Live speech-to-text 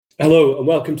Hello and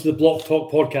welcome to the Block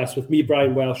Talk podcast with me,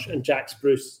 Brian Welsh, and Jax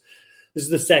Bruce. This is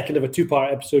the second of a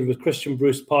two-part episode with Christian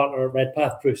Bruce, partner at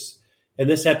Redpath Bruce. In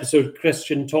this episode,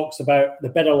 Christian talks about the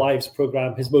Better Lives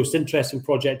programme, his most interesting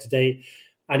project to date,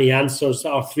 and he answers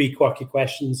our three quirky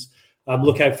questions.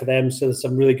 Look out for them, so there's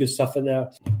some really good stuff in there.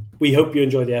 We hope you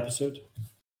enjoy the episode.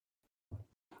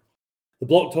 The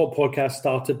Block Talk podcast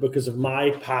started because of my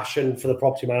passion for the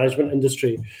property management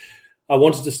industry. I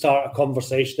wanted to start a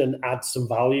conversation and add some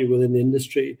value within the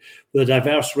industry with a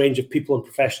diverse range of people and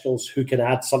professionals who can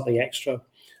add something extra.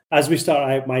 As we start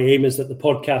out, my aim is that the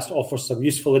podcast offers some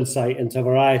useful insight into a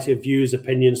variety of views,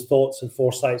 opinions, thoughts, and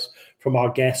foresights from our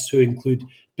guests who include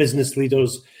business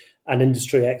leaders and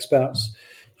industry experts.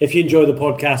 If you enjoy the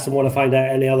podcast and want to find out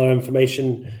any other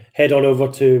information, head on over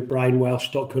to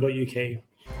brianwelsh.co.uk.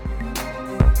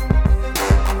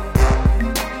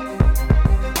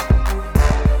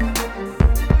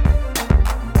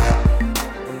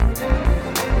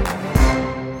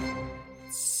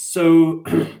 So,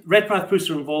 Redpath Bruce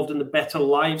are involved in the Better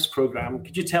Lives programme.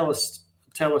 Could you tell us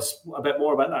a bit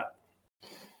more about that?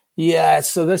 Yeah.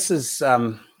 So this is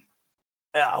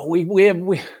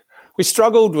we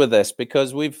struggled with this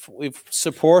because we've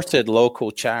supported local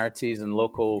charities and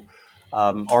local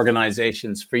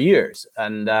organisations for years,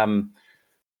 and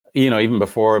even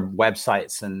before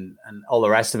websites and all the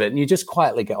rest of it. And you just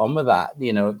quietly get on with that.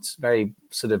 It's very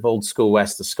sort of old school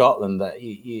west of Scotland that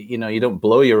you don't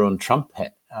blow your own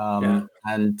trumpet.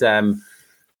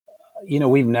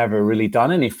 We've never really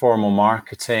done any formal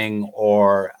marketing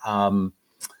or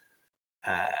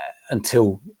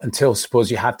until suppose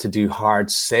you have to do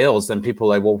hard sales. Then people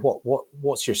are like, well,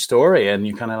 what's your story? And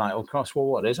you're kind of like, oh gosh, well,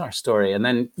 what is our story? And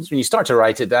then when you start to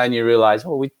write it down, you realize,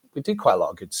 oh, we do quite a lot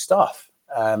of good stuff.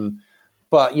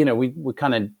 But we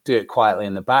kind of do it quietly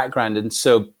in the background. And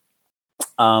so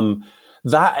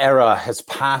that era has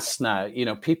passed now.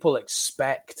 People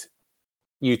expect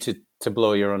you to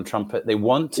blow your own trumpet. They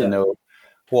want to know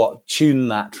what tune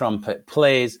that trumpet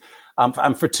plays.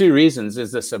 And for two reasons: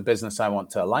 is this a business I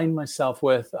want to align myself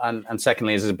with? And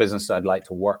secondly, is this a business I'd like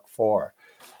to work for?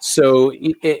 So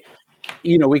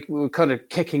we kind of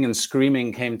kicking and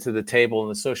screaming came to the table,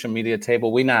 the social media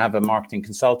table. We now have a marketing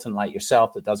consultant like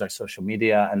yourself that does our social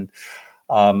media. And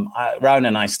Rowan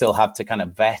and I still have to kind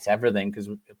of vet everything because,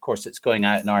 of course, it's going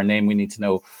out in our name. We need to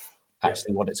know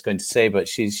actually what it's going to say, but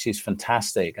she's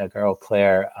fantastic. A girl,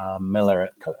 Claire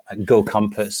Miller at Go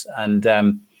Compass, and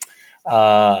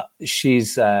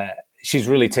she's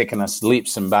really taken us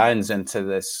leaps and bounds into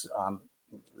this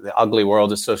the ugly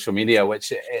world of social media,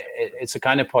 which it's a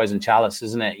kind of poison chalice,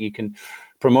 isn't it? You can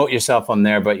promote yourself on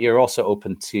there, but you're also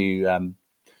open to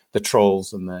the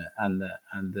trolls and the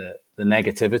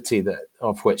negativity that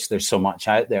of which there's so much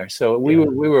out there. So we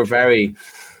were very,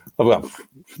 well,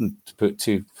 to put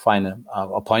too fine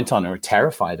a point on it, we're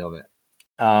terrified of it.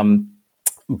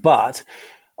 But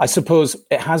I suppose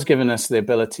it has given us the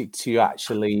ability to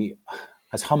actually,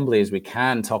 as humbly as we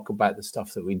can, talk about the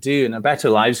stuff that we do. And a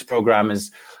Better Lives program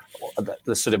is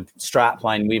the sort of strap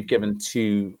line we've given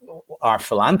to our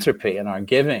philanthropy and our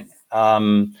giving.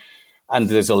 And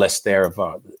there's a list there of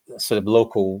our sort of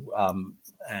local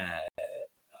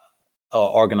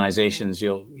organizations,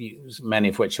 many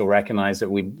of which you'll recognize that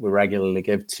we regularly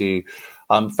give to.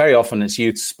 Very often it's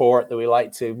youth sport that we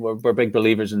like to. We're big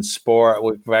believers in sport.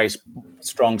 We're very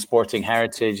strong sporting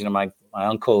heritage. My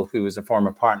uncle, who was a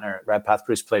former partner at Redpath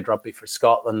Bruce, played rugby for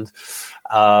Scotland.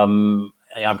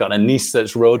 I've got a niece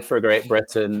that's rowed for Great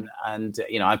Britain, and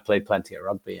I've played plenty of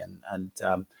rugby, and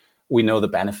we know the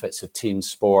benefits of team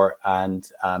sport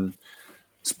and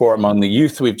sport among the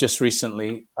youth. We've just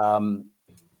recently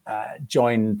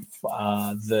joined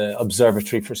the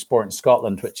Observatory for Sport in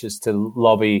Scotland, which is to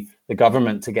lobby the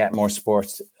government to get more sport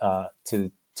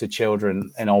to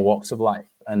children in all walks of life.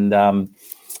 And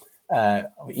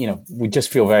we just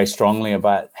feel very strongly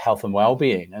about health and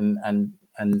well-being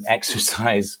and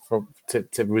exercise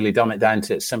to really dumb it down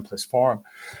to its simplest form.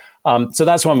 So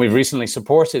that's one we've recently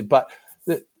supported. But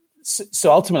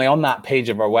so ultimately on that page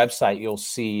of our website, you'll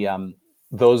see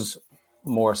those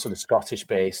more sort of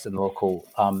Scottish-based and local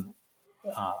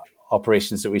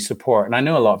operations that we support. And I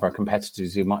know a lot of our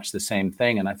competitors do much the same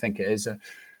thing. And I think it's a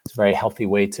very healthy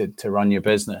way to run your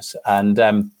business. And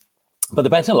but the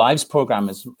Better Lives program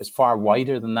is far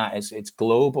wider than that. It's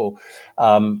global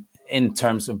in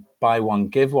terms of buy one,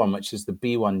 give one, which is the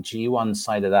B1G1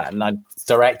 side of that. And I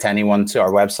direct anyone to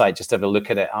our website, just have a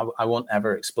look at it. I won't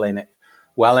ever explain it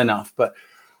well enough. But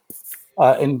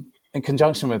in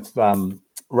conjunction with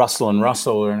Russell and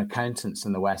Russell, are an accountants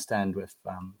in the West End with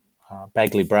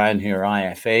Begley Brown, who are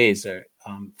IFAs, are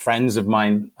friends of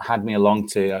mine, had me along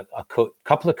to a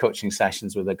couple of coaching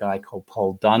sessions with a guy called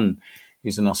Paul Dunn,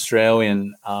 who's an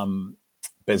Australian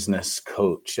business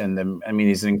coach. And I mean,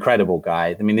 he's an incredible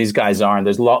guy. I mean, these guys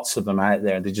there's lots of them out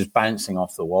there. They're just bouncing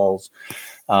off the walls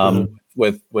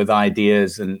with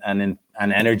ideas and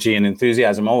energy and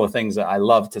enthusiasm, all the things that I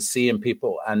love to see in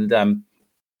people. And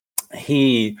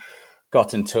he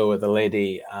got in tow with a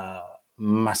lady,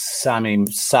 Masami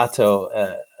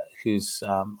Sato, who's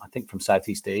I think from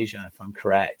Southeast Asia, if I'm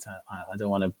correct. I don't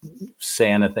want to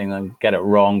say anything and get it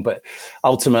wrong, but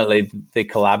ultimately they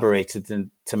collaborated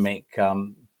to make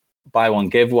buy one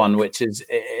give one, which is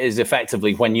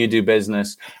effectively when you do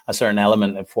business, a certain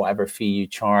element of whatever fee you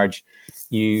charge,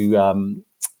 you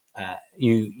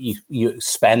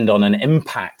spend on an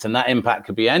impact, and that impact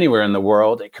could be anywhere in the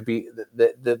world. It could be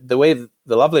the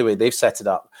lovely way they've set it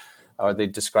up, or they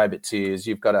describe it to you, is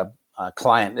you've got a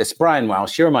client. It's Brian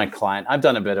Welsh. You're my client. I've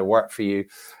done a bit of work for you.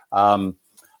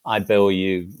 I bill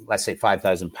you, let's say,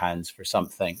 £5,000 for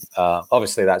something.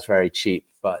 Obviously, that's very cheap,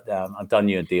 but I've done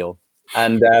you a deal.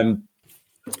 And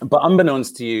but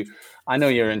unbeknownst to you, I know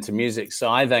you're into music, so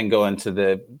I then go into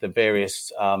the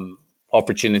various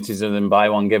opportunities and then buy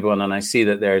one give one, and I see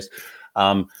that there's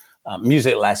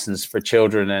music lessons for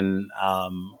children in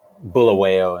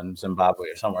Bulawayo in Zimbabwe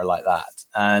or somewhere like that,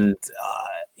 and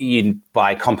you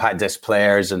buy compact disc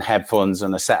players and headphones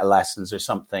and a set of lessons or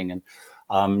something,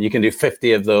 and you can do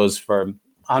 50 of those for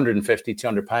 150,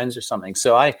 £200 or something.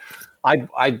 So I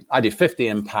do 50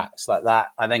 impacts like that.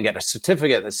 I then get a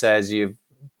certificate that says you've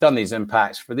done these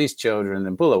impacts for these children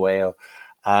in Bulawayo,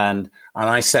 and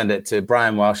I send it to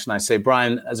Brian Welsh, and I say,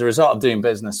 Brian, as a result of doing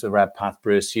business with Redpath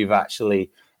Bruce, you've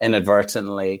actually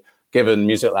inadvertently given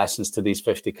music lessons to these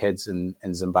 50 kids in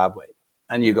Zimbabwe.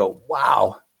 And you go,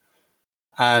 wow.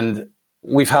 And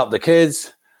we've helped the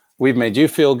kids, we've made you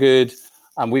feel good,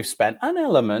 and we've spent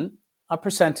a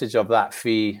percentage of that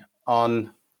fee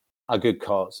on a good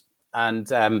cause. And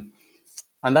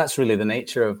that's really the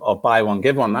nature of buy one,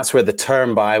 give one. That's where the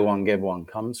term buy one, give one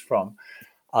comes from.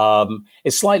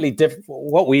 It's slightly different.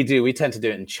 What we do, we tend to do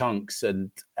it in chunks.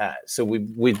 And so we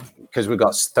because we've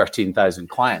got 13,000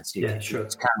 clients, you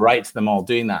can't write to them all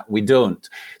doing that. We don't.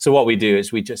 So what we do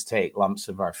is we just take lumps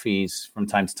of our fees from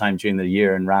time to time during the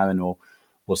year, and Rowan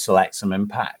will select some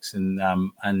impacts, and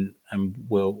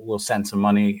we'll send some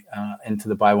money into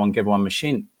the buy one, give one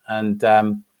machine. And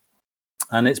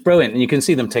it's brilliant. And you can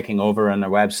see them ticking over on their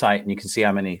website, and you can see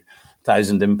how many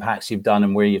thousand impacts you've done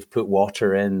and where you've put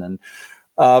water in. And,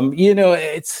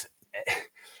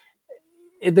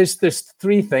 there's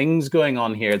three things going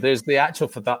on here. There's the actual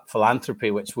philanthropy,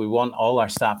 which we want all our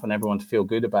staff and everyone to feel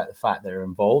good about the fact they're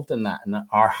involved in that. And that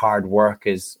our hard work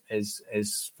is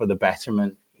for the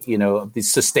betterment, of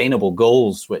these sustainable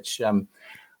goals, which are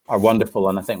wonderful.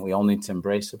 And I think we all need to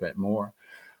embrace a bit more.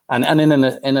 And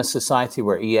in a society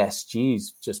where ESG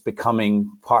is just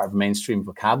becoming part of mainstream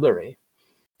vocabulary,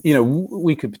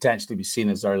 we could potentially be seen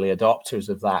as early adopters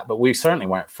of that, but we certainly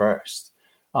weren't first.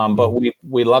 But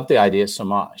we loved the idea so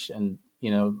much, and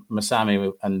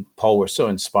Masami and Paul were so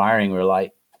inspiring. We were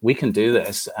like, we can do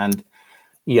this, and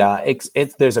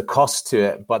there's a cost to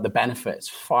it, but the benefits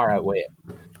far outweigh it.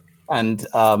 And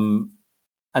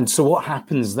so what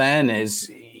happens then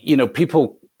is,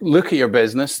 people look at your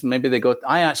business, maybe they go,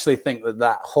 I actually think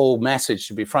that whole message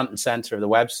should be front and center of the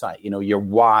website, your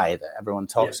why that everyone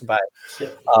talks about.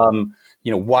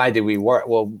 Why do we work?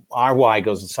 Well, our why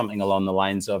goes something along the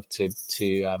lines of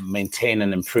to maintain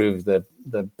and improve the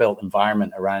built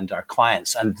environment around our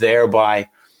clients, and thereby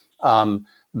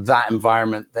that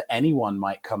environment that anyone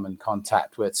might come in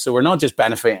contact with. So we're not just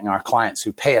benefiting our clients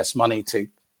who pay us money to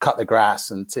cut the grass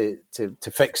and to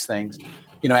fix things.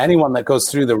 Anyone that goes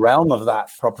through the realm of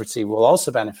that property will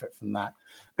also benefit from that.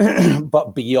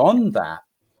 But beyond that,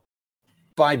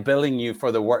 by billing you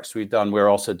for the works we've done, we're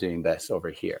also doing this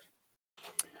over here.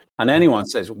 And anyone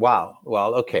says, wow,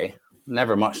 well, okay,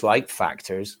 never much liked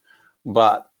factors,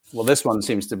 but this one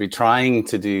seems to be trying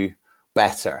to do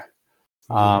better.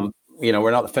 We're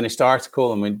not the finished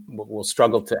article, and we'll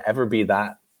struggle to ever be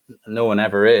that. No one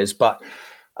ever is. But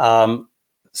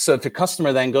so if the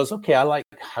customer then goes, okay, I like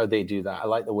how they do that, I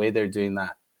like the way they're doing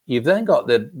that, you've then got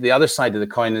the other side of the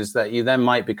coin, is that you then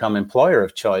might become employer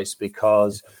of choice,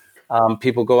 because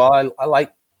people go, I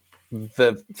like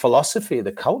the philosophy,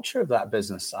 the culture of that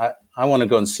business. I want to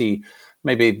go and see,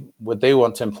 maybe would they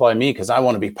want to employ me because I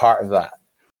want to be part of that.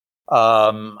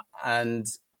 And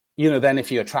then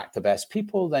if you attract the best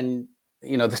people, then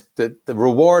the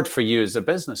reward for you as a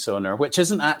business owner, which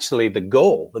isn't actually the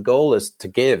goal. The goal is to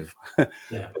give.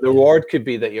 The reward could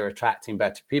be that you're attracting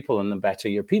better people, and the better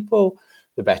your people,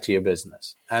 the better your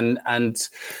business. And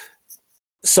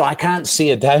so I can't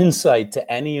see a downside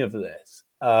to any of this.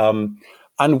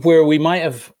 And where we might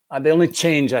have, the only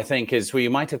change I think is where you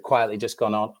might have quietly just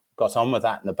got on with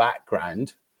that in the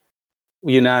background.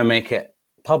 You now make it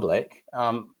public.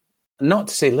 Not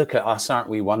to say, look at us, aren't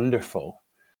we wonderful?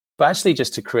 But actually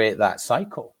just to create that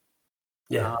cycle.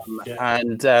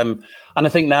 And I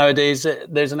think nowadays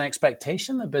there's an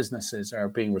expectation that businesses are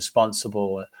being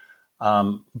responsible,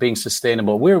 being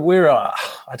sustainable. We're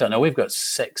I don't know, we've got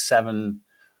 6, 7,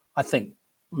 I think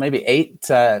maybe 8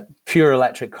 pure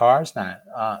electric cars now.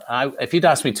 If you'd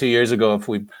asked me 2 years ago,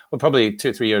 probably 2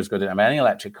 or 3 years ago, didn't have any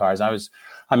electric cars.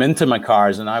 I'm into my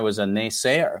cars, and I was a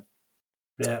naysayer.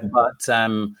 But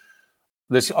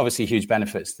there's obviously huge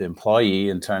benefits to the employee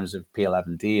in terms of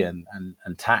P11D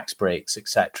and tax breaks,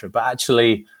 etc. But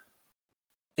actually,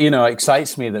 it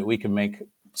excites me that we can make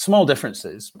small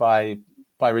differences by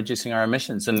reducing our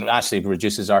emissions, and actually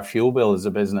reduces our fuel bill as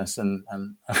a business. And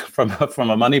from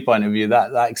a money point of view,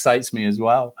 that excites me as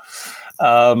well.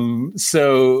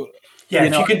 So yeah,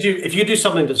 if you do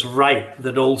something that's right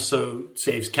that also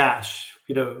saves cash,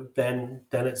 then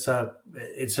it's a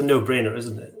no-brainer,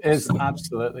 isn't it? It's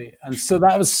absolutely. And so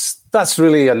that's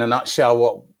really in a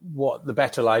nutshell what the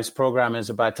Better Lives program is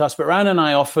about us. But Ryan and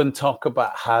I often talk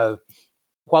about how,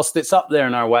 whilst it's up there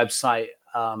on our website,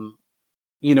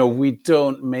 we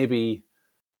don't maybe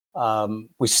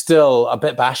we're still a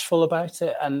bit bashful about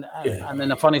it, and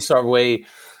in a funny sort of way,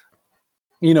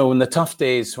 in the tough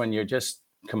days when you're just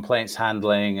complaints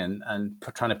handling and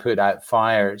trying to put out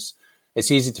fires, it's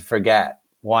easy to forget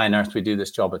why on earth we do this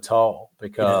job at all,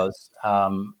 because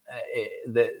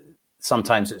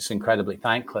sometimes it's incredibly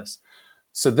thankless.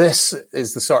 So this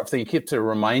is the sort of thing you keep to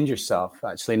remind yourself,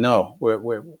 actually, no,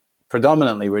 we're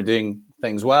predominantly, we're doing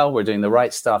things well, we're doing the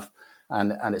right stuff,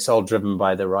 and it's all driven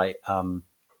by the right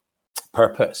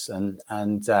purpose. And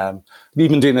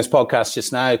even doing this podcast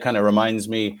just now kind of reminds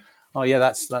me, oh yeah,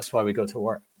 that's why we go to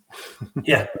work.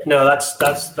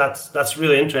 That's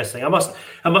really interesting. I must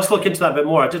look into that a bit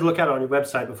more. I did look at it on your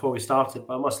website before we started,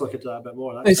 but I must look into that a bit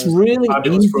more. It's really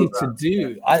easy to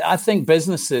do. I think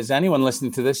businesses, anyone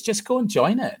listening to this, just go and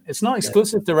join it. It's not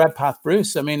exclusive to Redpath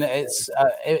Bruce. I mean, it's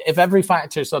if every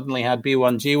factor suddenly had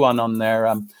B1G1 on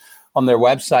their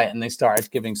website and they started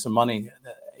giving some money,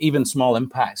 even small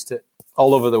impacts to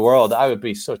all over the world, I would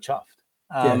be so chuffed.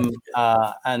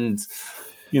 And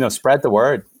spread the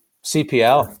word.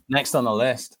 CPL next on the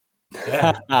list.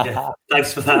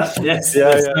 Thanks for that. Yes.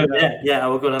 I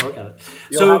will go and have a look at it.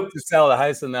 You'll have to sell the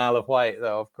house in the Isle of Wight,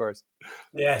 though, of course.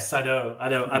 Yes, I know.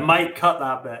 I might cut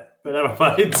that bit, but never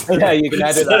mind. Yeah, you can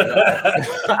edit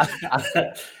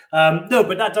that. No,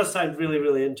 but that does sound really,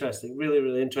 really interesting. Really,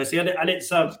 really interesting, and it's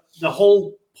the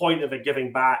whole point of it,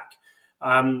 giving back,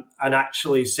 and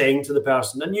actually saying to the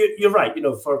person, and you're right.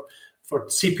 For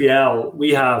CPL, we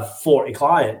have 40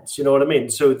 clients, you know what I mean?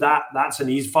 So that's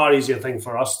far easier thing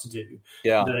for us to do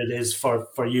than it is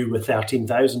for you with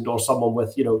 13,000 or someone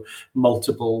with,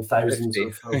 multiple thousands.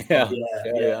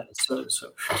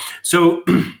 So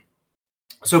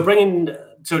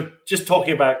just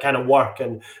talking about kind of work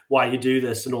and why you do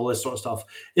this and all this sort of stuff,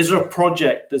 is there a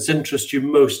project that's interests you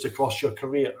most across your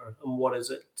career, and what is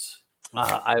it?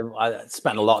 I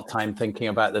spent a lot of time thinking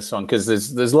about this one because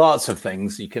there's lots of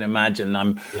things you can imagine.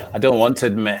 I don't want to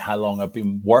admit how long I've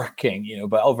been working,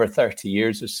 but over 30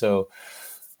 years or so.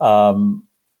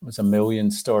 There's a million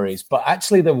stories, but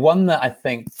actually the one that I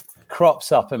think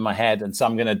crops up in my head, and so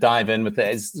I'm going to dive in with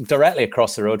it, is directly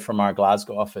across the road from our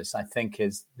Glasgow office. I think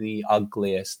is the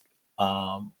ugliest,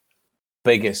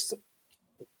 biggest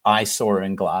eyesore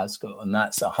in Glasgow, and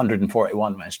that's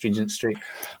 141 West Regent Street,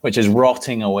 which is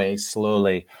rotting away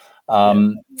slowly,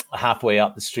 halfway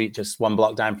up the street, just one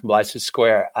block down from Leicester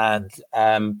Square. And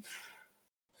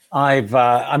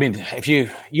if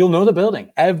you'll know the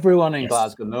building, everyone in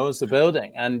Glasgow knows the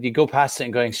building, and you go past it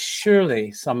and going,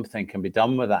 surely something can be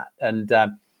done with that. And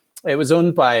it was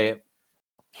owned by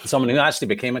someone who actually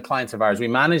became a client of ours. We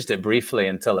managed it briefly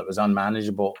until it was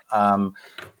unmanageable, but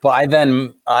I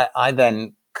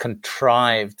then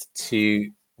contrived to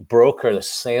broker the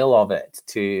sale of it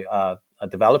to a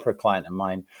developer client of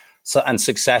mine, and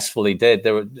successfully did.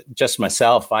 There were just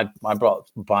myself. I brought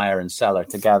buyer and seller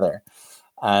together,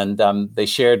 and they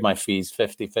shared my fees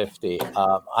 50-50.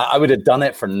 I would have done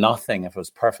it for nothing, if I was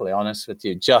perfectly honest with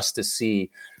you, just to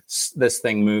see this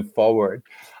thing move forward.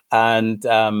 And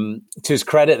to his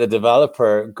credit, the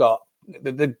developer got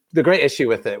the great issue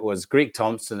with it was Greek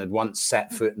Thompson had once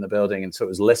set foot in the building, and so it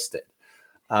was listed.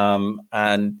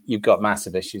 And you've got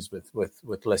massive issues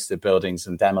with listed buildings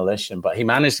and demolition. But he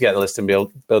managed to get the listed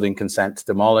building consent to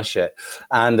demolish it,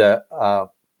 and a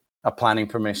planning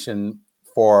permission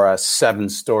for a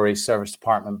 7-story service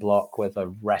department block with a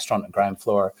restaurant on ground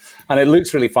floor. And it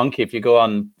looks really funky. If you go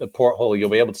on the porthole, you'll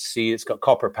be able to see it's got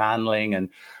copper paneling and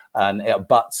it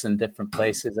butts in different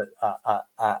places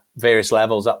at various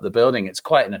levels up the building. It's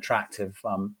quite an attractive.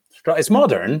 It's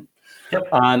modern. Yep.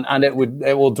 And it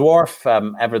will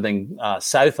dwarf everything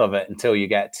south of it until you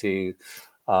get to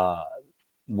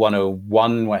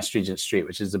 101 West Regent Street,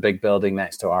 which is the big building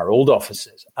next to our old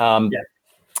offices.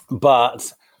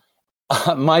 But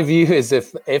my view is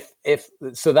if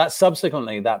so, that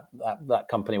subsequently that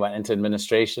company went into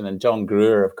administration, and John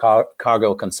Greer of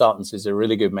Cargill Consultants is a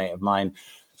really good mate of mine.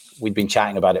 We'd been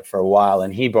chatting about it for a while,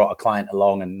 and he brought a client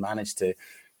along and managed to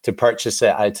purchase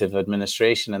it out of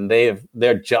administration, and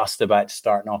they're just about to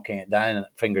start knocking it down, and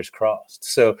fingers crossed.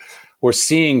 So we're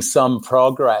seeing some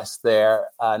progress there,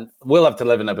 and we'll have to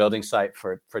live in a building site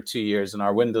for 2 years, and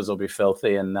our windows will be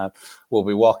filthy, and we'll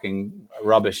be walking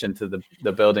rubbish into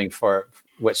the building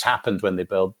which happened when they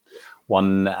built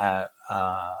one.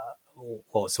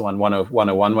 What's the one?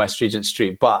 101 West Regent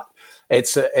Street, but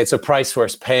it's a price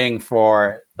worth paying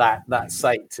for that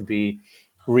site to be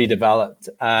redeveloped.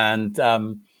 And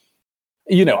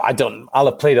I'll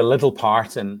have played a little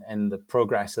part in the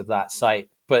progress of that site,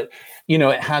 but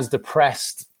it has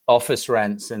depressed office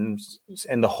rents in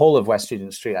the whole of West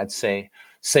Regent Street, I'd say,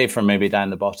 save for maybe down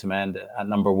the bottom end at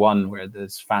number 1 where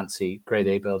there's fancy grade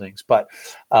A buildings. But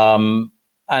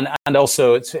and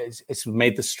also it's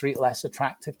made the street less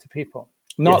attractive to people.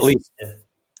 Not least,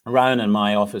 Ryan in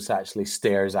my office actually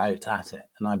stares out at it,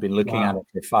 and I've been looking at it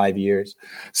for 5 years.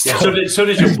 So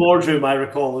does your boardroom, I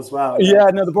recall, as well. Yeah,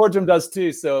 no, the boardroom does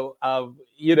too. So,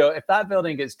 if that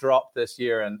building gets dropped this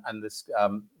year and this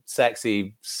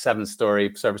sexy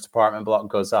 7-story service department block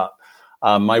goes up,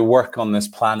 my work on this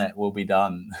planet will be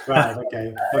done. Right.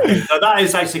 Okay. So that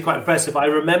is actually quite impressive. I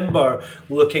remember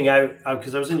looking out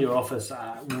because I was in your office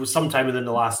sometime within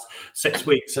the last 6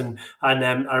 weeks, and I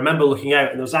remember looking out,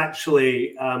 and there was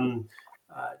actually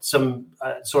some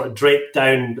sort of draped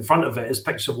down the front of it is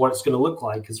pictures of what it's going to look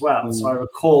like as well. Mm. So I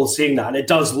recall seeing that, and it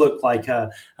does look like a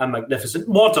magnificent,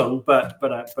 modern, but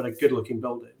a good looking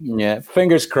building. Yeah,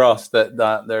 fingers crossed that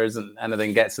there isn't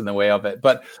anything gets in the way of it.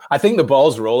 But I think the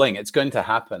ball's rolling. It's going to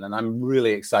happen, and I'm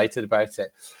really excited about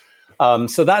it.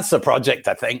 So that's a project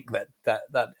I think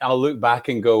that I'll look back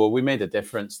and go, well, we made a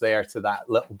difference there to that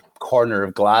little corner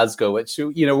of Glasgow, which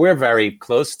we're very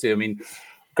close to. I mean,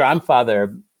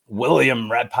 grandfather William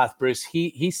Redpath Bruce,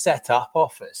 he set up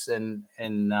office in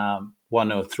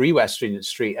 103 West Regent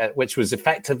Street, which was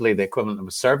effectively the equivalent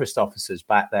of serviced offices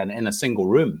back then in a single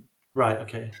room. Right,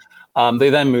 okay. They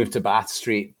then moved to Bath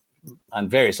Street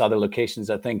and various other locations,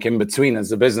 I think, in between as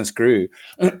the business grew.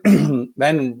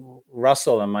 Then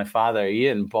Russell and my father,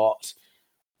 Ian, bought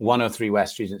 103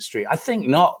 West Regent Street. I think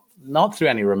not through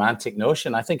any romantic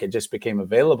notion. I think it just became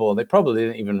available. They probably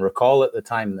didn't even recall at the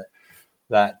time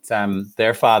that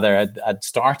their father had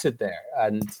started there.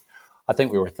 And I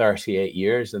think we were 38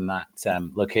 years in that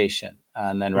location.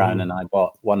 And then Ryan and I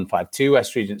bought 152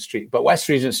 West Regent Street. But West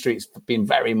Regent Street's been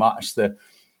very much the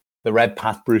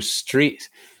Redpath Bruce Street.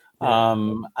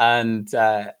 And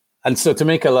so to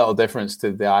make a little difference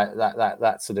to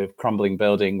that sort of crumbling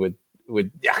building it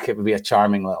would be a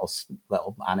charming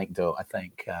little anecdote, I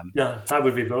think. Yeah, that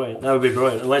would be brilliant.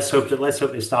 And let's hope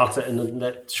they start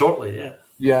it shortly. Yeah.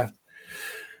 Yeah.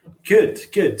 Good.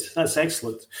 That's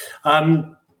excellent.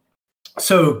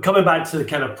 So coming back to the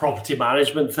kind of property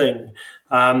management thing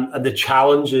and the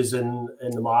challenges in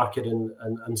the market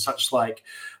and such like,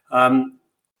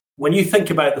 when you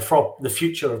think about the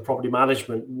future of property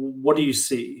management, what do you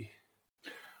see?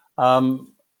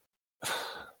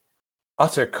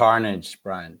 Utter carnage,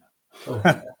 Brian. Oh,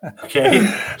 okay.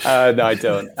 No, I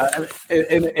don't.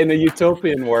 In a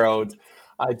utopian world,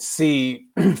 I'd see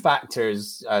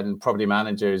factors and property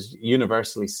managers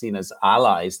universally seen as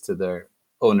allies to their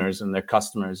owners and their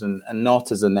customers, and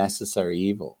not as a necessary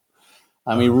evil.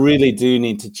 And we really do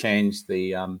need to change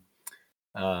the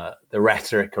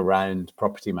rhetoric around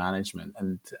property management.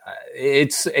 And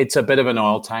it's a bit of an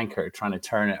oil tanker trying to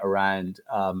turn it around.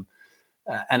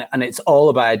 And it's all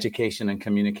about education and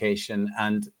communication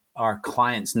and our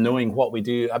clients knowing what we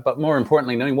do, but more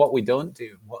importantly, knowing what we don't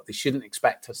do, what they shouldn't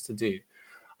expect us to do.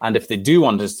 And if they do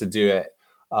want us to do it,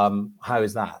 how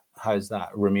is that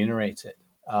remunerated?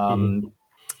 And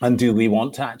do we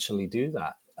want to actually do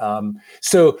that?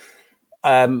 So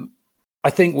I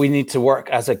think we need to work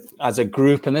as a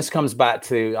group, and this comes back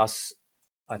to us.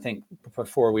 I think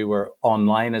before we were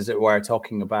online, as it were,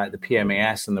 talking about the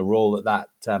PMAS and the role that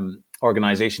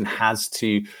organization has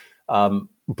to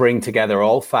bring together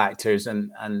all factors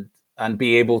and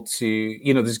be able to,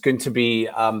 there's going to be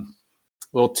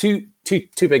two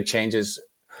big changes.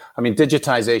 I mean,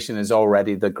 digitization is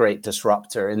already the great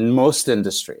disruptor in most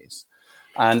industries,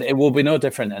 and it will be no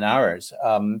different in ours.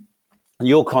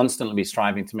 You'll constantly be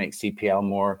striving to make CPL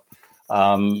more,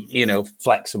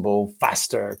 flexible,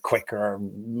 faster, quicker,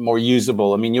 more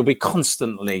usable. I mean, you'll be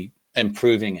constantly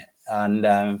improving it and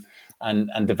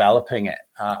developing it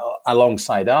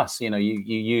alongside us. You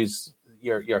use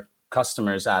your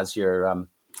customers as your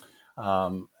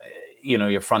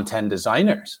your front end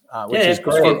designers, which is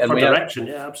great. For direction,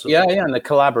 absolutely. And the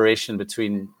collaboration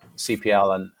between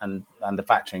CPL and the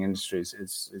factoring industries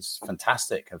is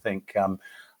fantastic, I think,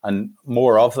 and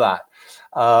more of that.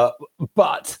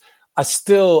 But I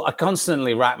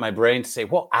constantly rack my brain to say,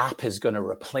 what app is going to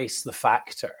replace the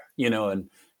factor, and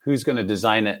who's going to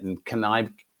design it, and can I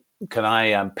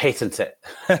patent it?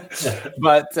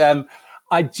 But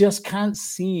I just can't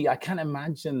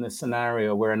imagine the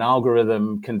scenario where an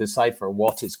algorithm can decipher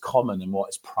what is common and what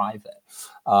is private.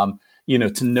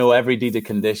 To know every deed of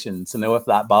condition, to know if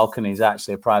that balcony is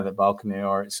actually a private balcony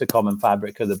or it's a common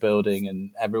fabric of the building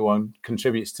and everyone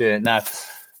contributes to it. Now,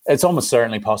 it's almost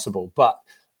certainly possible, but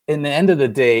in the end of the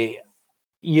day,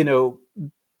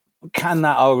 can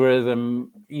that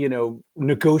algorithm,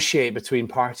 negotiate between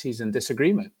parties in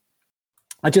disagreement?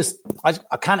 I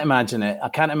can't imagine it. I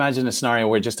can't imagine a scenario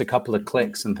where just a couple of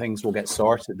clicks and things will get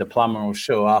sorted. The plumber will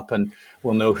show up and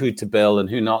we'll know who to bill and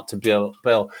who not to bill.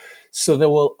 So there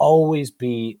will always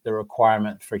be the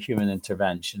requirement for human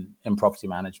intervention in property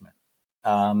management.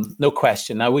 No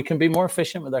question. Now, we can be more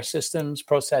efficient with our systems,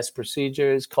 process,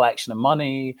 procedures, collection of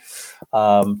money,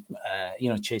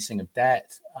 chasing of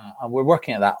debt. And we're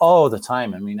working at that all the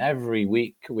time. I mean, every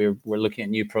week we're looking at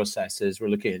new processes. We're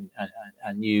looking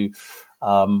at new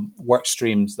work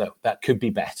streams that could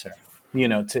be better.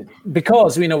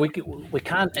 Because we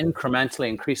can't incrementally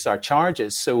increase our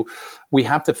charges, so we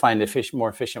have to find more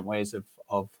efficient ways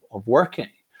of working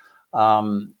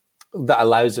that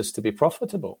allows us to be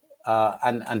profitable.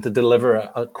 And to deliver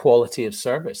a quality of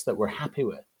service that we're happy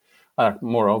with.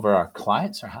 Moreover, our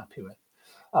clients are happy with.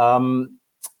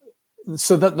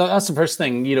 So that's the first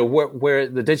thing, where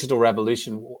the digital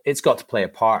revolution, it's got to play a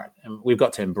part, and we've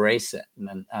got to embrace it.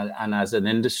 And as an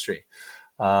industry,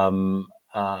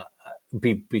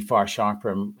 be far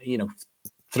sharper and,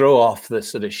 throw off the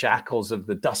sort of shackles of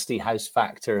the dusty house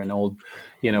factor and old,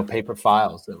 paper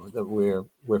files that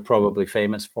we're probably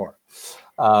famous for.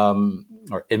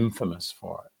 Or infamous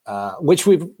for, which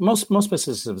most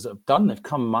businesses have done. They've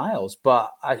come miles,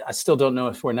 but I still don't know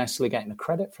if we're necessarily getting the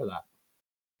credit for that.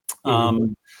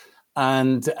 Mm-hmm.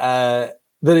 And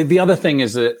the other thing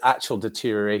is the actual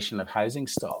deterioration of housing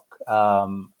stock,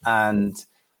 and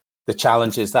the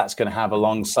challenges that's going to have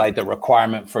alongside the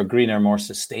requirement for greener, more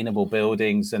sustainable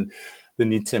buildings and the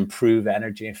need to improve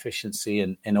energy efficiency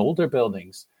in older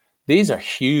buildings. These are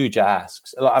huge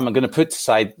asks. I'm going to put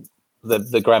aside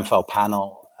the Grenfell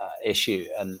panel issue,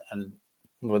 and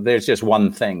well, there's just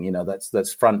one thing,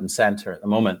 that's front and center at the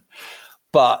moment.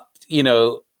 But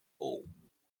there's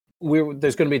going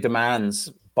to be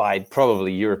demands by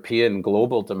probably European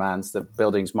global demands that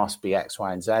buildings must be X,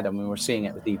 Y, and Z. I mean, we're seeing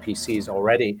it with EPCs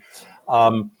already.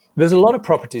 There's a lot of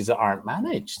properties that aren't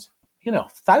managed.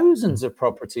 Thousands of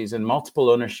properties in multiple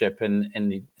ownership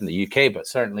in the UK, but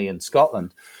certainly in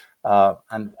Scotland.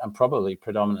 And probably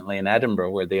predominantly in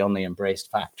Edinburgh, where they only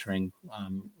embraced factoring,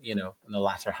 in the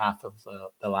latter half of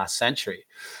the last century.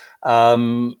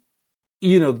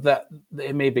 That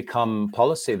it may become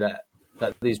policy that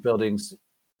these buildings,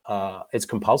 it's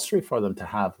compulsory for them to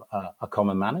have a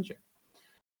common manager.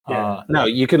 Yeah. Now,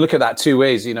 you can look at that two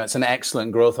ways. It's an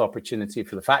excellent growth opportunity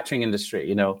for the factoring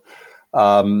industry,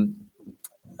 but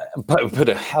put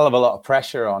a hell of a lot of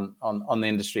pressure on the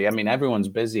industry. I mean, everyone's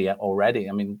busy already.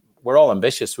 I mean, we're all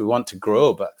ambitious. We want to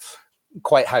grow, but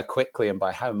quite how quickly and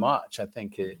by how much, I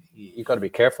think you've got to be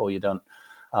careful you don't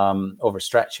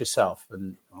overstretch yourself.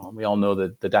 And we all know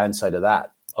the downside of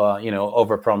that.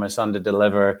 Overpromise,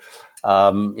 underdeliver.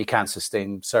 You can't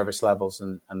sustain service levels,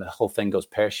 and the whole thing goes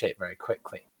pear-shaped very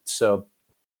quickly. So,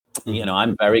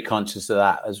 I'm very conscious of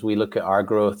that as we look at our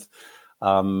growth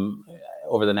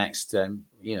over the next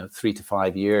 3 to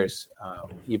 5 years.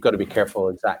 You've got to be careful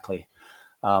exactly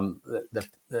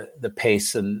the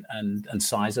pace and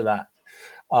size of that.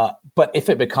 But if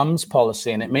it becomes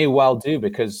policy, and it may well do,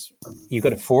 because you've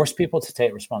got to force people to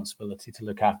take responsibility to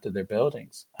look after their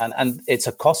buildings, and it's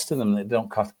a cost to them that they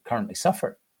don't currently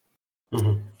suffer.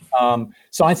 Mm-hmm.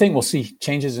 So I think we'll see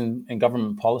changes in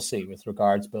government policy with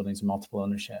regards to buildings of multiple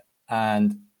ownership,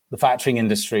 and the factoring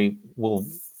industry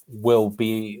will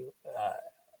be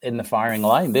in the firing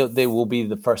line. They will be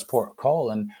the first port of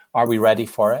call. And are we ready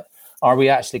for it? Are we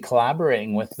actually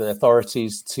collaborating with the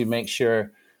authorities to make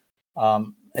sure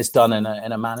it's done in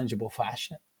a manageable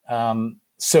fashion?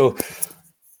 So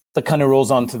that kind of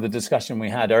rolls on to the discussion we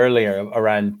had earlier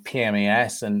around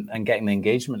PMES and getting the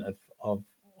engagement of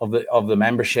the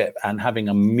membership and having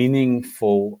a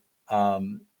meaningful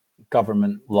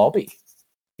government lobby,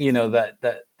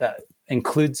 that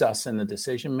includes us in the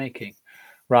decision making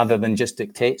rather than just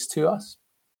dictates to us.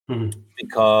 Mm-hmm.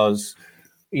 Because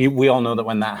we all know that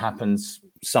when that happens,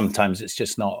 sometimes it's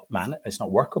just not it's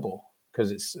not workable,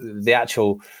 because it's the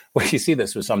actual, well, you see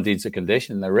this with some deeds of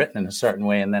condition, they're written in a certain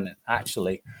way, and then it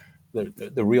actually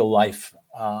the real life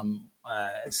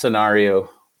scenario,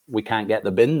 we can't get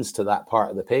the bins to that part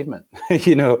of the pavement,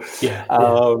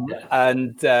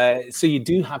 And so you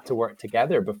do have to work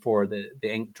together before the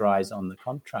ink dries on the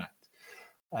contract.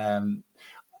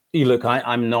 Look,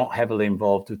 I'm not heavily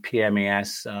involved with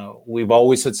PMES. We've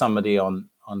always had somebody on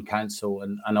council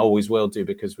and always will do,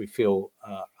 because we feel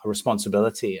a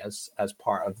responsibility as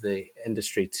part of the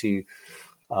industry to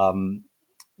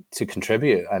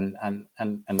contribute, and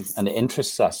it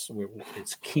interests us.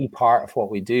 It's a key part of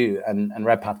what we do, and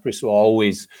Redpath Bruce will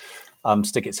always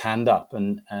stick its hand up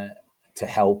and to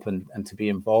help and to be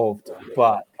involved.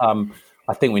 But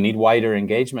I think we need wider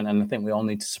engagement, and I think we all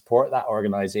need to support that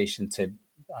organization to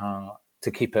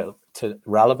keep it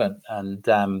relevant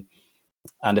and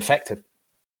effective.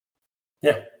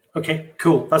 Yeah. Okay,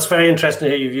 cool. That's very interesting to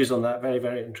hear your views on that. Very,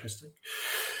 very interesting.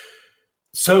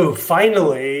 So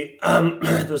finally,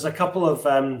 there's a couple of,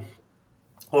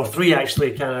 or three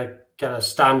actually, kind of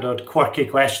standard quirky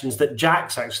questions that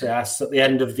Jack's actually asked at the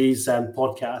end of these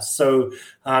podcasts. So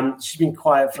she's been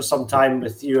quiet for some time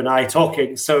with you and I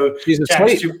talking. So she's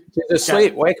asleep. She's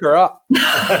asleep. Wake her up.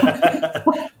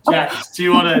 Jack, do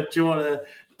you want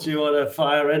to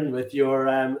fire in with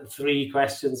your three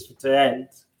questions to end?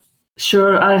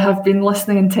 Sure, I have been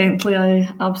listening intently.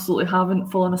 I absolutely haven't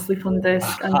fallen asleep on the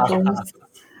desk, I promise.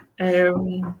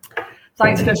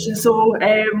 Thanks, Christian. So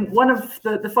one of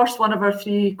the first one of our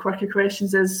three quirky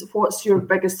questions is, what's your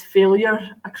biggest failure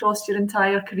across your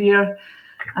entire career,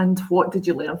 and what did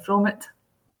you learn from it?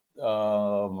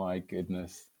 Oh my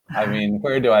goodness. I mean,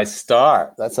 where do I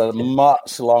start? That's a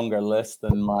much longer list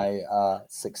than my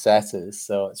successes,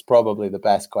 so it's probably the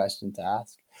best question to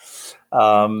ask.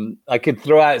 I could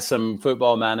throw out some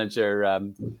football manager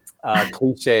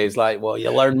cliches like, well, you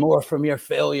learn more from your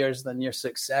failures than your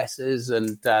successes.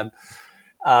 And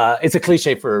it's a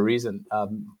cliche for a reason,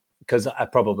 because I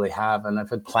probably have, and I've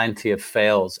had plenty of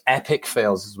fails, epic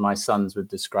fails, as my sons would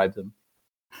describe them.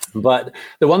 But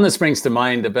the one that springs to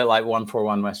mind, a bit like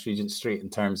 141 West Regent Street, in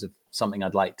terms of something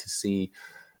I'd like to see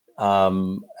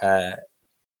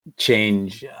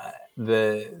change.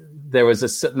 There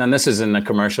was and this is in a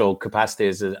commercial capacity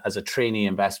as a trainee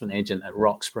investment agent at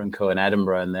Roxburgh & Co in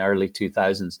Edinburgh in the early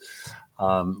 2000s,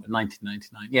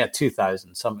 1999,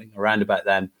 2000, something around about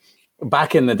then.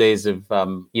 Back in the days of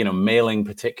mailing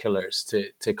particulars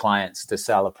to clients to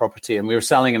sell a property, and we were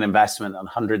selling an investment on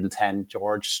 110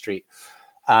 George Street,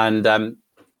 and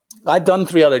I'd done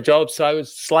 3 other jobs, so I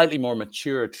was slightly more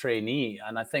mature trainee,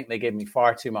 and I think they gave me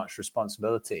far too much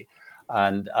responsibility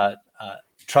and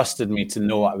trusted me to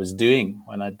know what I was doing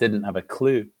when I didn't have a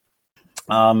clue.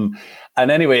 And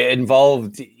anyway, it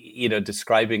involved,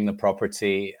 describing the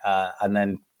property and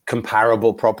then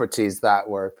comparable properties that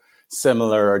were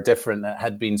similar or different that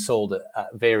had been sold at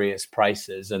various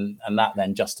prices, and that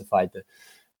then justified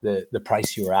the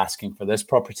price you were asking for this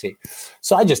property.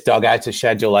 So I just dug out a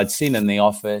schedule I'd seen in the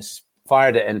office,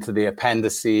 fired it into the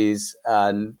appendices,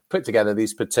 and put together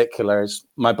these particulars.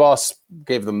 My boss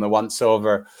gave them the once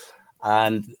over,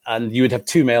 and you would have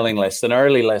 2 mailing lists: an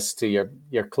early list to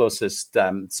your closest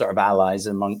sort of allies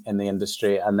in the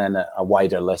industry, and then a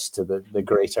wider list to the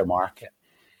greater market.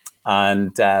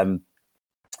 And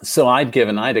so I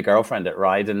had a girlfriend at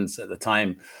Rydens at the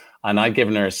time, and I'd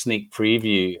given her a sneak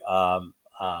preview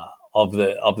of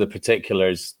the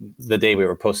particulars the day we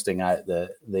were posting out the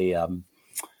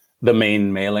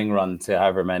main mailing run to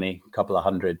however many, couple of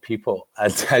hundred people.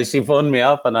 And she phoned me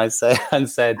up and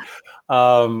said,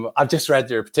 I've just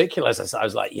read your particulars. I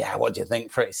was like, yeah, what do you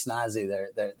think? Pretty snazzy.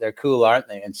 They're cool, aren't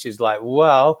they? And she's like,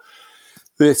 well,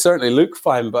 they certainly look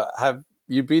fine, but have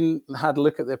had a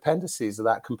look at the appendices of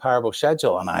that comparable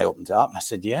schedule? And I opened it up and I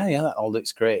said, yeah, that all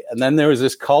looks great. And then there was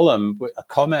this column, a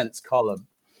comments column.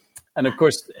 And of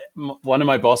course, one of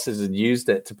my bosses had used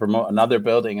it to promote another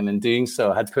building, and in doing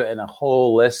so had put in a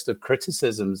whole list of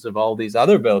criticisms of all these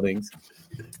other buildings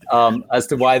as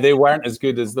to why they weren't as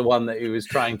good as the one that he was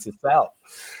trying to sell,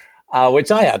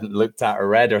 which I hadn't looked at or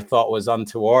read or thought was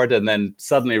untoward, and then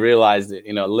suddenly realized that,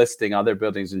 listing other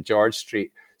buildings in George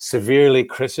Street, severely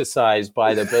criticized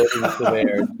by the building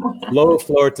surveyor, low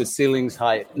floor to ceilings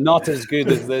height, not as good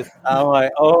as this. I'm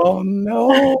like, oh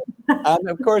no. And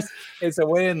of course, it's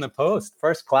away in the post,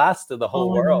 first class to the whole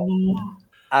world.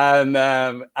 And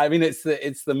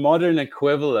it's the modern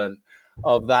equivalent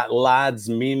of that lad's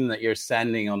meme that you're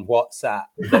sending on WhatsApp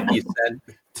that you send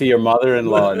to your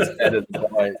mother-in-law instead of the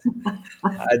boys.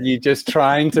 And you're just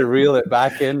trying to reel it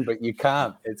back in, but you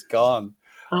can't. It's gone.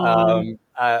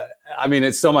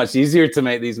 It's so much easier to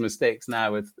make these mistakes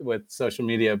now with social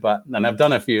media, and I've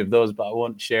done a few of those, but I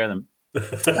won't share them.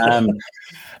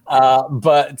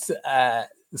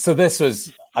 So this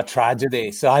was a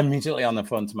tragedy. So I'm immediately on the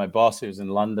phone to my boss, who was in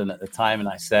London at the time, and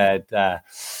I said,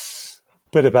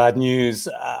 bit of bad news.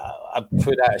 I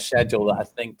put out a schedule that I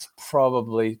think's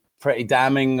probably pretty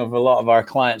damning of a lot of our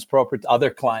other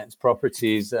clients'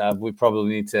 properties. We probably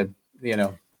need to,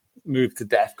 move to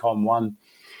DEFCON 1.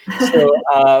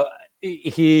 So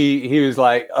he was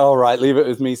like, all right, leave it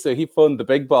with me. So he phoned the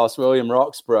big boss, William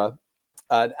Roxburgh.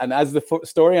 And as the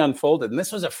story unfolded, and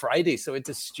this was a Friday, so it's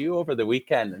a stew over the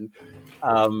weekend,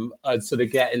 and I'd sort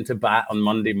of get into bat on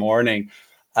Monday morning.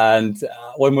 And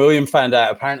when William found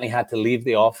out, apparently had to leave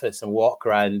the office and walk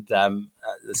around the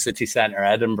city centre,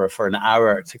 Edinburgh, for an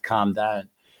hour to calm down.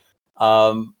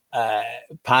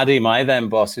 Paddy, my then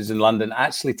boss, who's in London,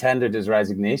 actually tendered his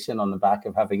resignation on the back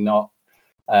of having not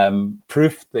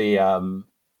proofed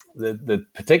the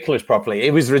particulars properly.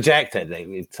 It was rejected.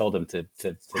 We told him to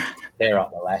tear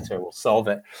up the letter. We'll solve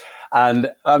it. And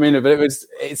but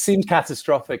it seemed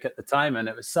catastrophic at the time, and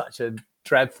it was such a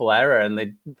dreadful error.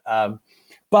 And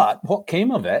but what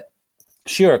came of it?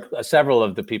 Sure, several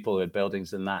of the people who had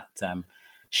buildings in that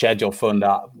schedule phoned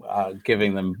up,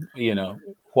 giving them,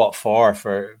 what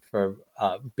for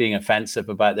being offensive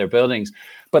about their buildings.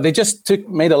 But they just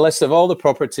made a list of all the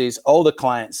properties, all the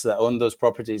clients that owned those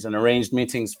properties, and arranged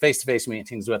meetings, face-to-face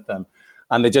meetings with them.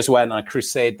 And they just went on a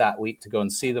crusade that week to go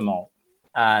and see them all.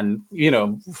 And,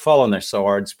 fall on their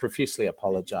swords, profusely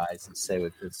apologize and say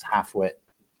with this half-wit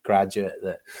graduate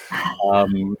that, I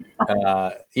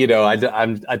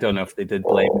don't know if they did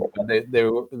blame me, but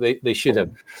they should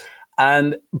have.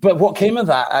 But what came of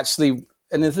that actually,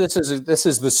 and this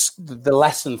is the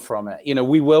lesson from it.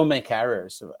 We will make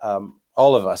errors.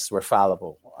 All of us were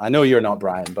fallible. I know you're not,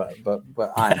 Brian, but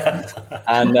I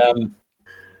am.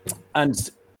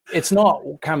 And it's not,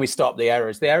 can we stop the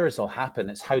errors? The errors will happen.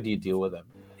 It's how do you deal with them?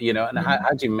 And how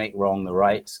do you make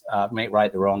right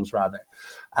the wrongs rather?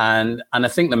 And I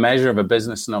think the measure of a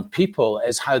business and of people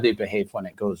is how they behave when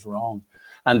it goes wrong.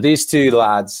 And these two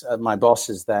lads, my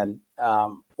bosses then,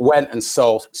 went and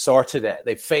sorted it.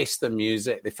 They faced the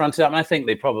music, they fronted up, and I think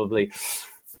they probably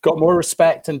got more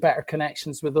respect and better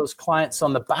connections with those clients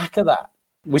on the back of that.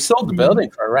 We sold the building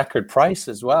for a record price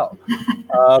as well,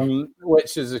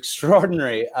 which is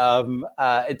extraordinary.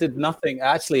 It did nothing.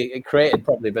 Actually, it created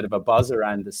probably a bit of a buzz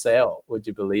around the sale, would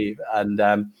you believe? And,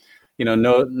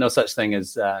 no such thing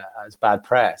as bad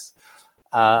press.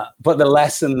 But the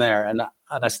lesson there, and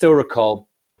I still recall,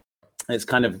 it's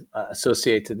kind of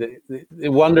associated, the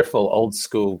wonderful old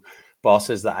school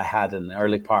bosses that I had in the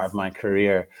early part of my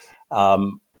career.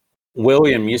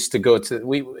 William used to go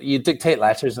to, you dictate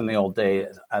letters in the old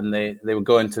days, and they would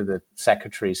go into the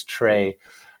secretary's tray,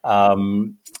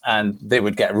 and they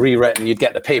would get rewritten. You'd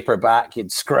get the paper back,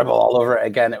 you'd scribble all over it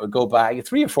again. It would go back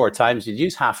 3 or 4 times. You'd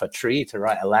use half a tree to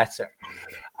write a letter.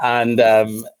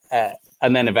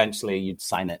 And then eventually you'd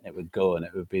sign it and it would go, and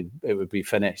it would be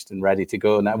finished and ready to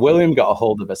go. Now, William got a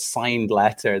hold of a signed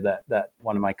letter that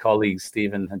one of my colleagues,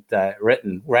 Stephen, had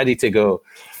written, ready to go.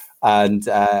 And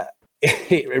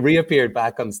it reappeared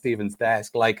back on Stephen's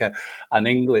desk like an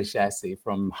English essay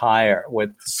from Higher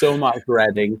with so much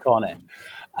red ink on it.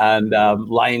 And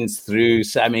lines through,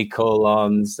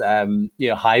 semicolons,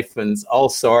 hyphens, all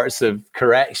sorts of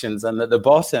corrections. And at the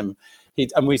bottom,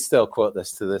 and we still quote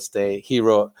this to this day, he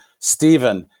wrote,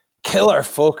 "Stephen, killer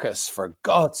focus, for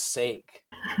God's sake."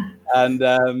 And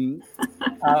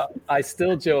I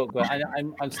still joke, but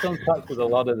I'm still in touch with a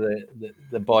lot of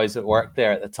the boys that worked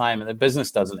there at the time, and the business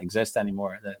doesn't exist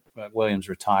anymore. Williams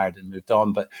retired and moved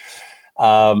on, but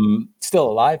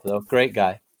still alive though, great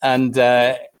guy. And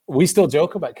we still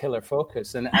joke about killer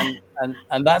focus, and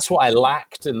that's what I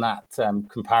lacked in that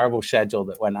comparable schedule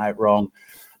that went out wrong.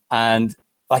 And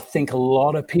I think a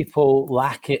lot of people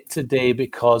lack it today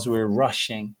because we're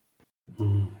rushing.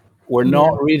 We're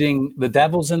not reading. The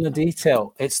devil's in the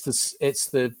detail. It's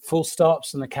the full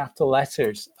stops and the capital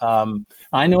letters.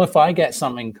 I know if I get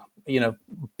something,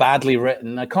 badly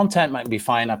written, the content might be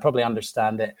fine. I probably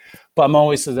understand it, but I'm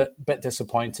always a bit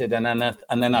disappointed. And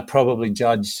then I probably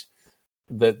judge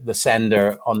the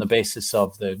sender on the basis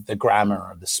of the grammar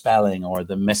or the spelling or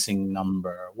the missing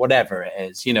number, or whatever it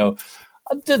is.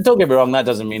 Don't get me wrong. That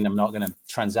doesn't mean I'm not going to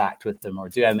transact with them or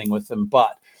do anything with them,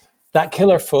 but that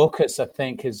killer focus, I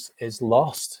think, is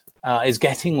lost, is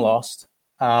getting lost.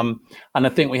 And I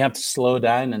think we have to slow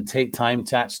down and take time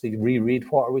to actually reread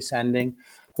what are we sending,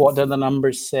 what do the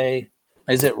numbers say,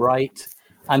 is it right?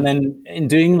 And then in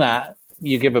doing that,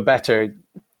 you give a better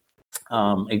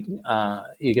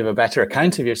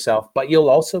account of yourself, but you'll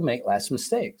also make less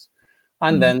mistakes,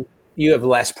 and then you have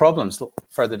less problems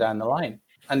further down the line.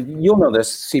 And you'll know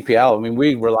this, CPL. I mean,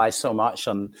 we rely so much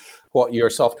on what your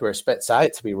software spits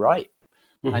out to be right.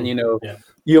 And,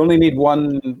 you only need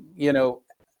one,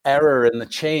 error in the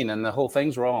chain and the whole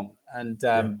thing's wrong. And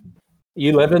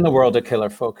you live in the world of killer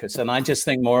focus. And I just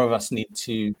think more of us need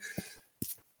to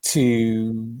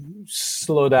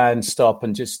slow down, stop,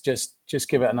 and just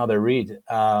give it another read.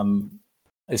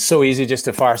 It's so easy just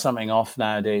to fire something off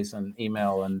nowadays on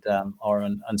email and or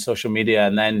on social media,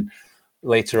 and then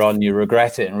later on you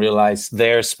regret it and realize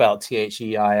they're spelled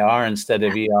THEIR instead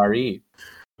of ERE.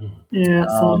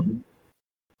 Yeah,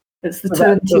 it's the two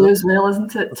and two as well,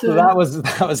 isn't it? So that was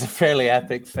a fairly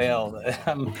epic fail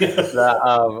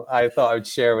that I thought I would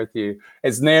share with you.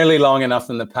 It's nearly long enough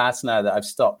in the past now that I've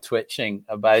stopped twitching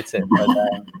about it. But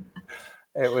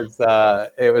it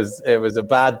was a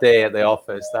bad day at the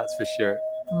office, that's for sure.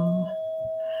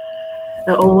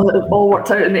 It all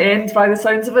worked out in the end by the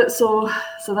sounds of it, so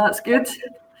that's good.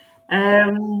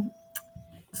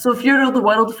 So if you ruled the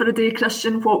world for a day,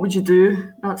 Christian, what would you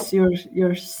do? That's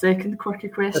your second quirky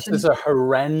question. This is a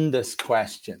horrendous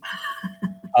question.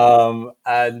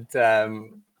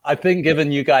 I think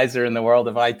given you guys are in the world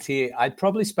of IT, I'd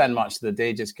probably spend much of the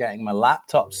day just getting my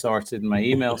laptop sorted and my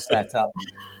email set up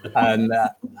and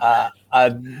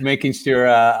making sure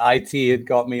IT had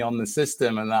got me on the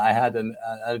system and that I had an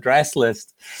address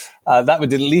list. That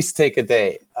would at least take a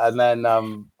day. And then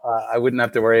I wouldn't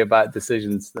have to worry about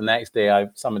decisions the next day.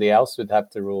 Somebody else would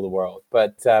have to rule the world.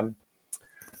 But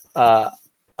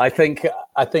I think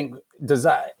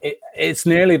it's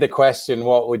nearly the question,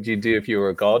 what would you do if you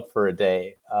were God for a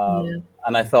day?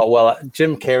 And I thought, well,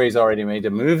 Jim Carrey's already made a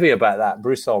movie about that,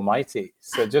 Bruce Almighty.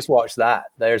 So just watch that.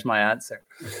 There's my answer.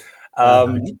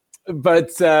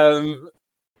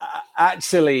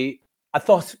 Actually, I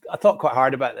thought quite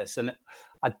hard about this, and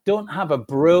I don't have a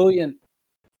brilliant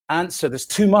answer. There's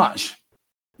too much,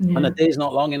 and a day's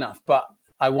not long enough. But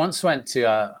I once went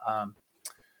to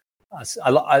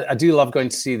I do love going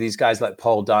to see these guys like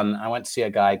Paul Dunn. I went to see a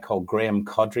guy called Graham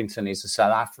Codrington. He's a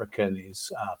South African.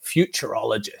 He's a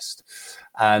futurologist,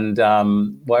 and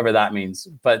whatever that means.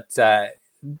 But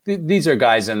these are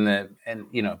guys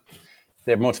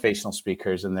they're motivational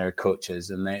speakers and they're coaches,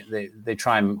 and they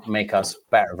try and make us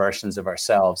better versions of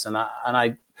ourselves. And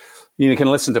I you can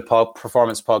listen to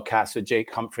performance podcasts with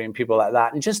Jake Humphrey and people like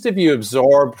that. And just if you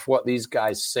absorb what these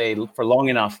guys say for long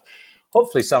enough,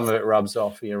 hopefully some of it rubs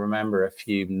off. You remember a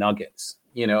few nuggets,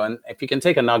 and if you can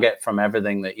take a nugget from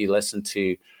everything that you listen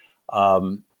to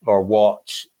or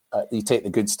watch, you take the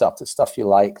good stuff, the stuff you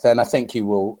like, then I think you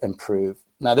will improve.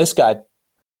 Now, this guy,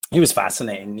 he was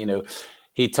fascinating.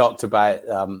 He talked about,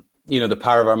 the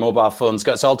power of our mobile phones.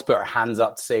 Got us all to put our hands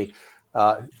up to say,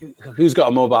 who's got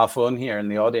a mobile phone here in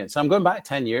the audience? I'm going back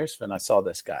 10 years when I saw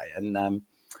this guy, and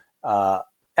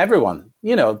everyone,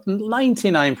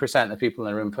 99% of the people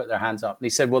in the room put their hands up. And he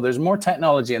said, well, there's more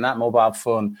technology in that mobile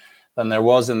phone than there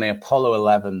was in the Apollo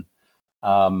 11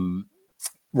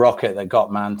 rocket that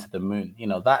got man to the moon.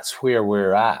 That's where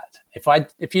we're at.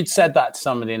 If you'd said that to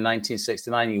somebody in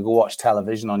 1969, you go watch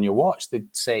television on your watch, they'd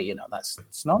say,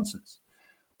 it's nonsense.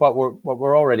 But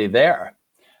we're already there.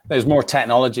 There's more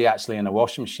technology actually in a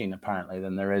washing machine apparently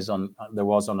than there was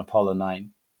on Apollo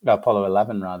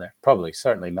 11 rather, probably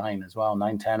certainly 9 as well,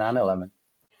 9, 10 and 11.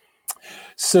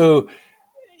 So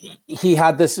he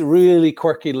had this really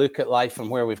quirky look at life and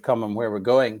where we've come and where we're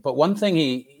going. But one thing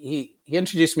he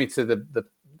introduced me to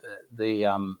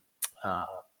the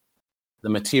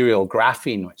material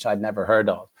graphene, which I'd never heard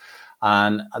of.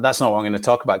 And that's not what I'm going to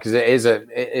talk about because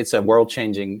it's a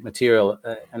world-changing material,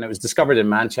 and it was discovered in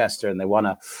Manchester, and they won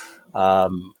a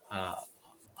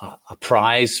a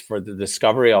prize for the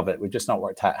discovery of it. We've just not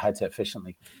worked out how to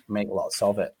efficiently make lots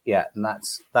of it yet. And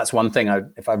that's one thing.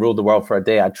 If I ruled the world for a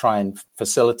day, I'd try and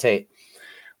facilitate.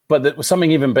 But there was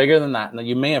something even bigger than that. Now,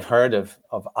 you may have heard of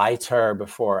ITER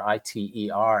before,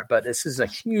 ITER, but this is a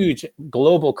huge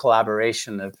global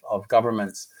collaboration of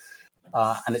governments.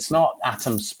 And it's not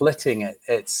atom splitting,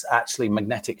 it's actually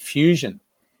magnetic fusion.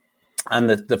 And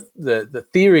the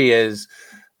theory is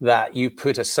that you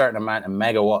put a certain amount of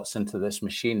megawatts into this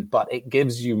machine, but it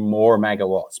gives you more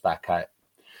megawatts back out.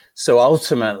 So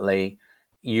ultimately,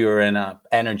 you're in an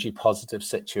energy positive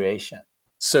situation.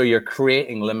 So you're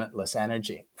creating limitless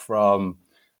energy from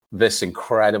this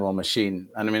incredible machine.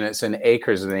 And I mean, it's in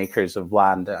acres and acres of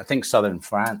land. I think southern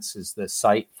France is the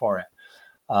site for it.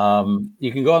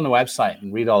 You can go on the website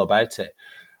and read all about it.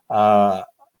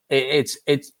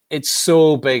 It's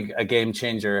so big a game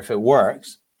changer if it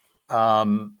works.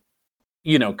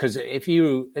 Because if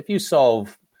you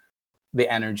solve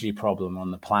the energy problem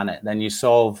on the planet, then you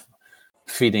solve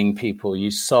feeding people, you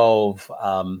solve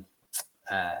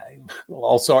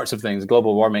all sorts of things,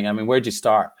 global warming. I mean, where'd you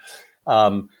start?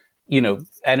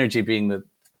 Energy being the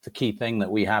key thing that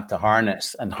we have to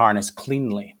harness and harness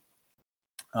cleanly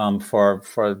for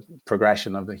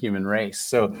progression of the human race.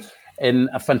 So in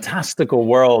a fantastical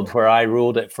world where I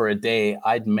ruled it for a day,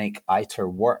 I'd make ITER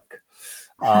work.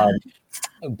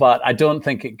 But I don't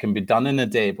think it can be done in a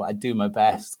day, but I do my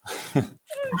best. So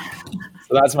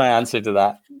that's my answer to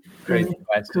that. Great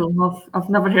question. Cool. I've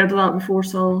never heard of that before,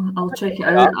 so I'll check it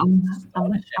out.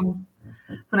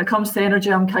 When it comes to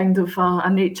energy, I'm kind of a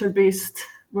nature-based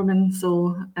woman,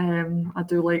 so I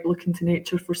do like looking to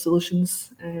nature for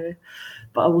solutions.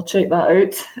 But I will check that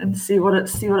out and see what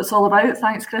it's all about.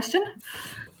 Thanks, Christian.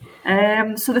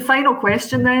 So the final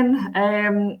question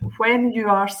then, when you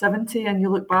are 70 and you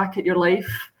look back at your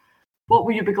life, what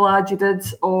will you be glad you did,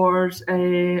 or is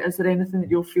there anything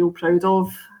that you'll feel proud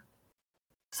of?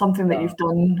 Something that you've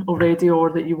done already or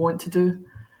that you want to do?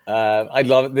 I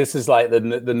love it. This is like the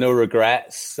no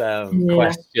regrets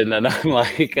question. And I'm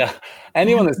like,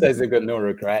 anyone that says they've got no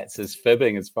regrets is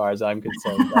fibbing as far as I'm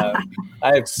concerned.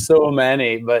 I have so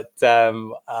many, but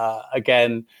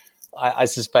again, I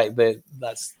suspect that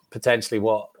that's potentially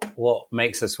what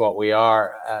makes us what we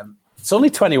are. It's only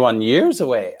 21 years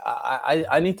away.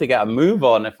 I need to get a move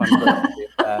on if I'm going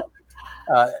to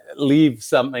leave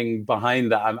something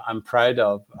behind that I'm proud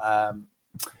of.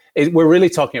 We're really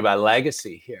talking about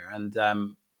legacy here,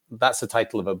 and that's the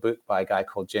title of a book by a guy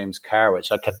called James Kerr,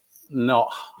 which I could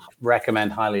not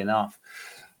recommend highly enough,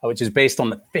 which is based on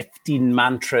the 15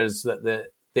 mantras that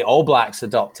the All Blacks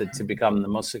adopted to become the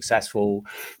most successful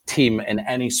team in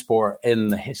any sport in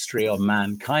the history of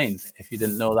mankind. If you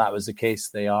didn't know that was the case,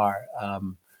 they are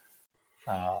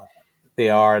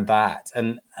that.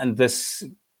 And this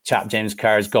chap, James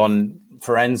Kerr, has gone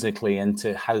forensically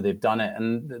into how they've done it.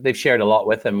 And they've shared a lot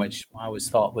with him, which I always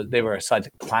thought they were a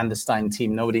clandestine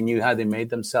team. Nobody knew how they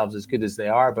made themselves as good as they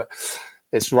are, but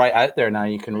it's right out there now.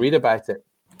 You can read about it.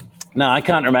 Now, I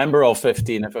can't remember all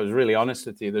 15, if I was really honest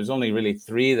with you. There's only really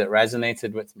 3 that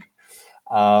resonated with me,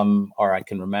 or I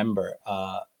can remember.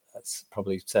 That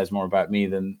probably says more about me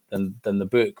than the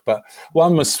book. But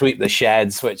one was sweep the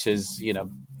sheds, which is,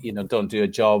 don't do a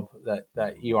job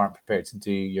that you aren't prepared to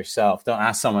do yourself. Don't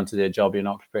ask someone to do a job you're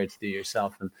not prepared to do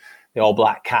yourself. And the All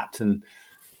Black captain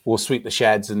will sweep the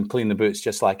sheds and clean the boots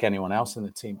just like anyone else in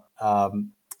the team.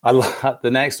 The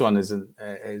next one is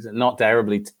not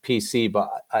terribly PC, but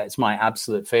it's my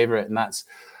absolute favorite, and that's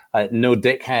No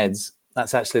Dickheads.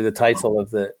 That's actually the title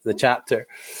of the chapter.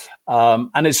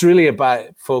 And it's really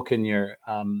about folk in your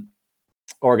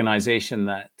organization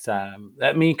that,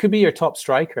 it could be your top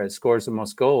striker that scores the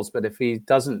most goals, but if he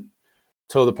doesn't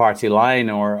toe the party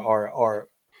line or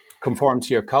conform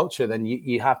to your culture, then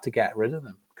you have to get rid of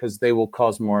them, because they will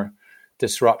cause more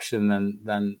disruption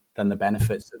than the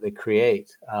benefits that they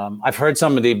create. I've heard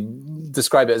somebody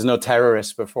describe it as no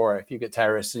terrorists before. If you get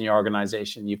terrorists in your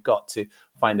organization, you've got to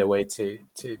find a way to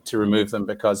remove them,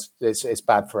 because it's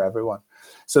bad for everyone.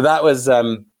 So that was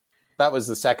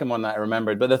the second one that I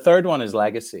remembered. But the third one is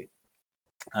legacy,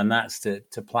 and that's to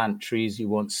plant trees you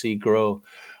won't see grow.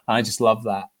 And I just love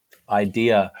that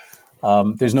idea.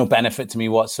 There's no benefit to me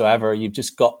whatsoever. You've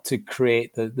just got to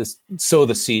create sow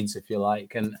the seeds, if you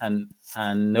like, and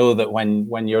know that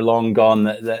when you're long gone,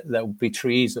 that there will be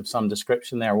trees of some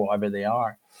description there, whatever they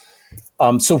are.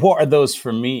 So what are those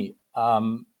for me?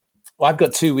 Well, I've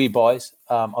got 2 wee boys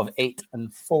of 8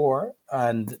 and 4,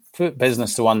 and put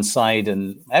business to one side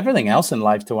and everything else in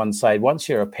life to one side. Once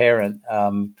you're a parent,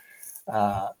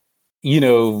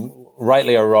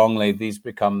 rightly or wrongly, these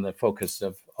become the focus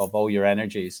of all your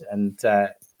energies. And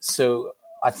so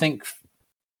I think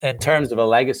in terms of a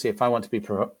legacy, if I want to be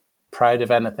proud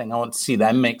of anything, I want to see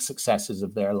them make successes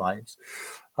of their lives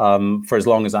for as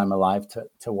long as I'm alive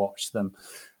to watch them.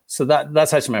 So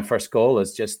that's actually my first goal,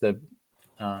 is just the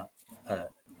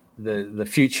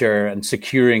future and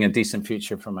securing a decent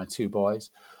future for my two boys.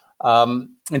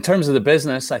 In terms of the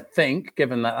business, I think,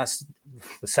 given that that's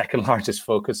the second largest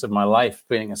focus of my life,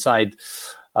 being aside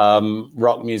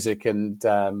rock music and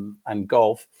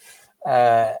golf,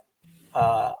 you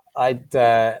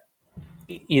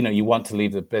want to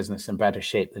leave the business in better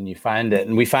shape than you found it,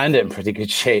 and we found it in pretty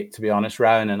good shape, to be honest,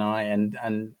 Rowan and I,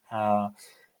 and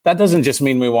that doesn't just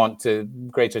mean we want to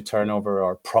greater turnover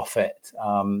or profit.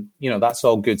 That's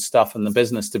all good stuff, and the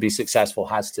business, to be successful,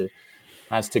 has to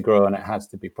grow and it has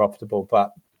to be profitable.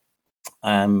 But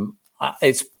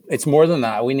it's more than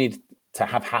that. We need to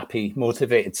have happy,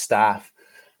 motivated staff,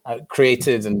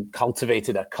 created and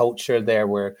cultivated a culture there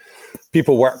where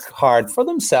people work hard for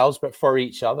themselves, but for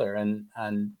each other,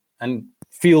 and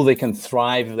feel they can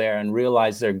thrive there and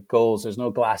realize their goals. There's no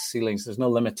glass ceilings. There's no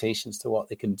limitations to what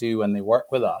they can do when they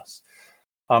work with us.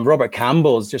 Robert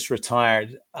Campbell's just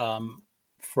retired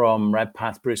from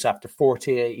Redpath, Bruce, after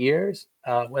 48 years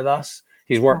with us.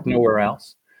 He's worked nowhere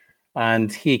else.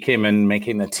 And he came in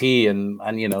making the tea and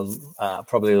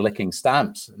probably licking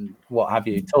stamps and what have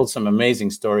you. He told some amazing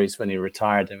stories when he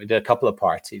retired. And we did a couple of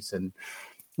parties and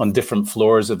on different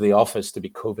floors of the office to be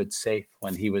COVID safe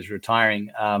when he was retiring.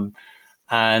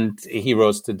 And he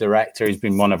rose to director. He's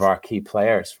been one of our key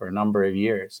players for a number of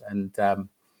years. And,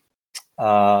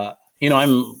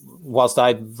 whilst I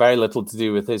had very little to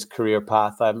do with his career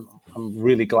path, I'm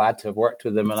really glad to have worked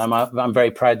with him. And I'm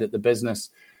very proud that the business,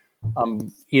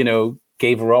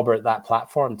 gave Robert that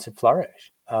platform to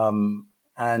flourish.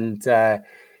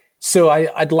 So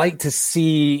I'd like to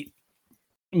see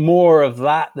more of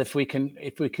that. If we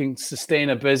can sustain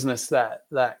a business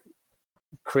that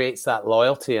creates that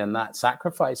loyalty and that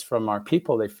sacrifice from our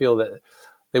people, they feel that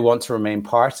they want to remain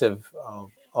part of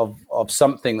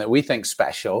something that we think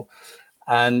special.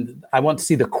 And I want to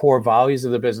see the core values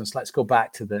of the business. Let's go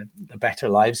back to the Better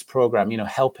Lives program,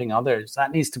 helping others.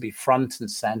 That needs to be front and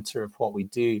center of what we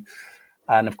do.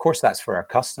 And of course, that's for our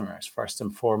customers first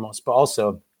and foremost, but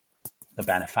also the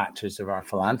benefactors of our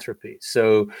philanthropy.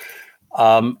 So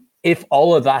if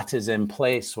all of that is in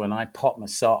place when I pop my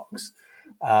socks,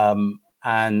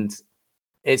 and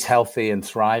it's healthy and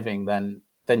thriving, then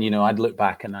I'd look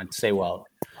back and I'd say, well,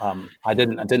 I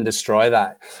didn't destroy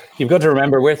that. You've got to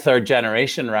remember, we're third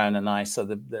generation, Rowan and I.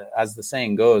 So as the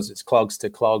saying goes, it's clogs to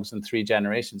clogs in 3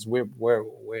 generations. We're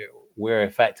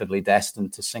effectively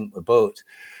destined to sink the boat.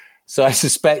 So I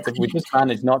suspect if we just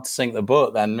manage not to sink the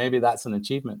boat, then maybe that's an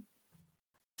achievement.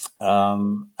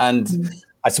 And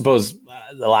I suppose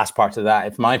the last part of that,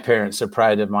 if my parents are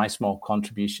proud of my small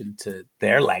contribution to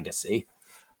their legacy,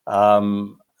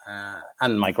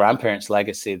 and my grandparents'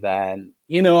 legacy, then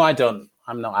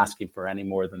I'm not asking for any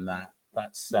more than that.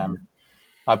 That's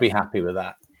I'll be happy with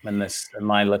that in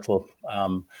my little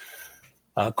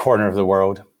corner of the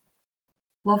world.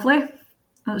 Lovely.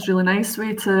 That's really nice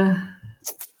way to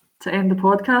end the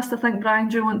podcast. I think, Brian,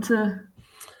 do you want to?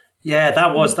 Yeah,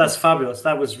 that's fabulous.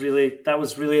 That was really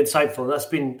insightful.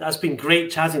 That's been great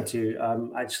chatting to you,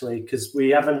 actually, because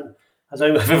I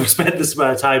don't think I've ever spent this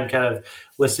amount of time kind of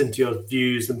listening to your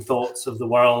views and thoughts of the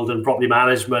world and property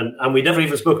management. And we never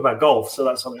even spoke about golf, so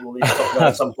that's something we'll need to talk about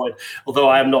at some point, although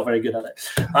I am not very good at it.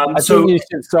 I think you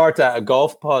should start a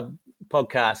golf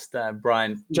podcast,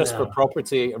 Brian, just for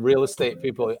property, real estate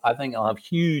people. I think I'll have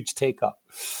huge take-up.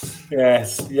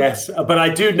 Yes. But I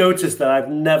do notice that I've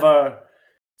never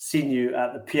seen you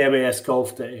at the PMAS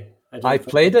Golf Day. I've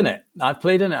played in it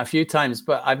a few times,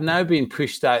 but I've now been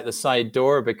pushed out the side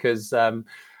door because, and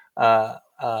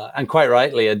quite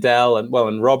rightly, Adele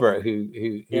and Robert,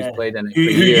 who's played in it for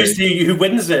years. Who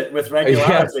wins it with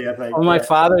regularity, I think. Well, my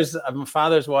father's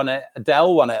won it.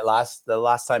 Adele won it the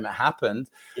last time it happened.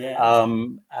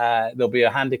 There'll be a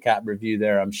handicap review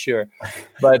there, I'm sure.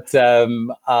 But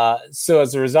so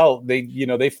as a result,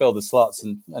 they fill the slots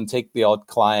and take the odd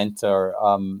client or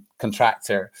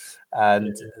contractor.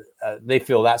 And they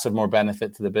feel that's of more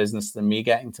benefit to the business than me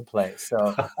getting to play.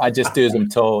 So I just do as I'm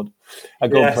told. I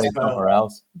go and play somewhere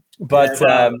else. But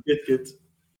good.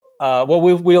 Well,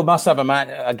 we must have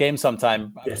a game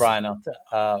sometime, Brian.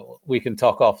 We can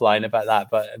talk offline about that,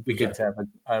 but it'd be good to have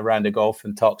a round of golf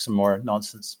and talk some more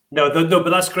nonsense. No, but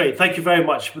that's great. Thank you very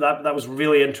much for that. That was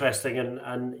really interesting, and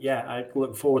I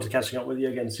look forward to catching up with you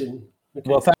again soon. Okay.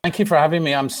 Well, thank you for having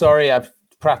me. I'm sorry I've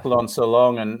prattled on so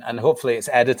long, and hopefully it's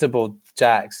editable,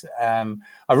 Jax. I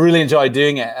really enjoy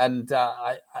doing it, and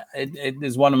it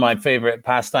is one of my favorite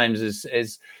pastimes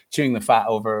is chewing the fat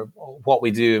over what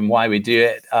we do and why we do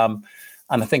it. And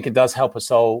I think it does help us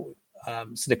all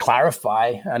sort of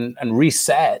clarify and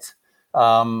reset,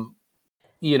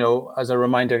 as a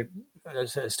reminder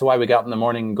as to why we get up in the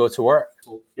morning and go to work.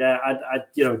 Yeah,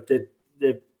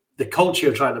 the culture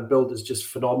you're trying to build is just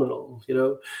phenomenal,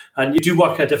 and you do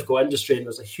work in a difficult industry, and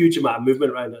there's a huge amount of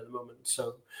movement around it at the moment.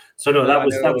 So no, that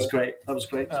was great. That was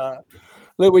great.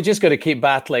 Look, we're just going to keep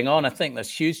battling on. I think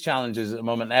there's huge challenges at the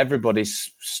moment.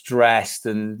 Everybody's stressed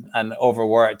and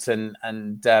overworked and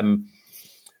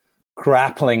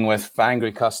grappling with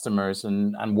angry customers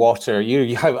and water.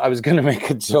 I was going to make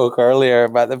a joke earlier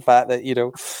about the fact that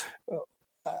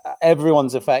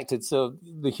everyone's affected. So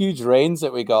the huge rains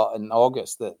that we got in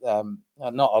August, that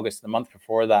not August, the month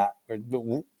before that,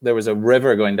 there was a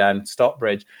river going down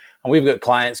Stockbridge, and we've got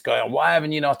clients going, "Why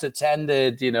haven't you not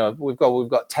attended?" We've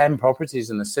got 10 properties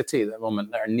in the city at the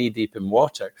moment that are knee deep in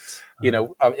water.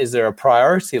 Is there a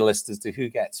priority list as to who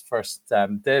gets first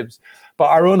dibs? But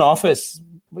our own office,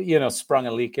 sprung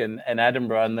a leak in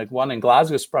Edinburgh, and the one in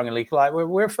Glasgow sprung a leak. Like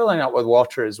we're filling up with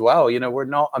water as well. We're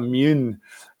not immune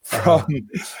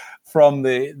from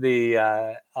the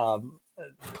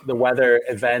weather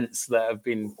events that have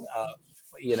been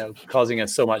causing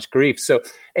us so much grief. So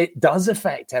it does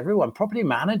affect everyone. Property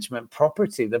management,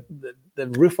 property, the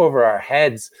roof over our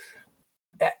heads.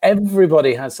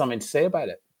 Everybody has something to say about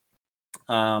it,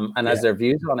 and has their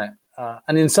views on it.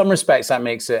 And in some respects, that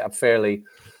makes it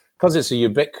because it's a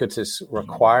ubiquitous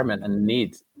requirement and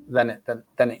need. Then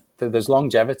there's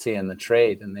longevity in the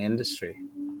trade and the industry,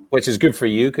 which is good for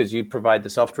you because you provide the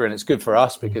software, and it's good for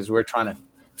us because we're trying to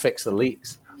fix the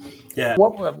leaks. Yeah.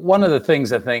 One of the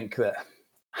things I think that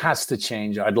has to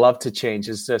change, I'd love to change,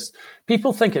 is just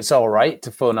people think it's all right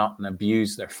to phone up and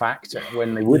abuse their factor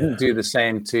when they wouldn't do the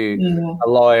same to a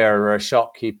lawyer or a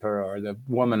shopkeeper or the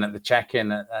woman at the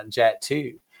check-in at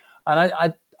Jet2. And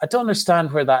I don't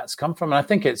understand where that's come from. And I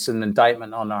think it's an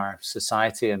indictment on our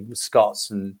society and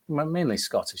Scots, and mainly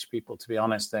Scottish people, to be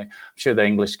honest. I'm sure the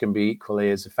English can be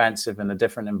equally as offensive in a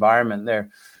different environment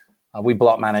there. We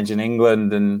block manage in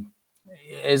England, and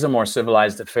it is a more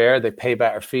civilized affair. They pay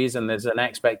better fees, and there's an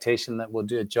expectation that we'll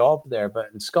do a job there.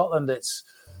 But in Scotland, it's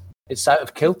out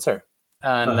of kilter.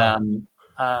 And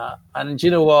and you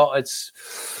know what?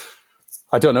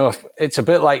 I don't know if it's a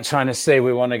bit like trying to say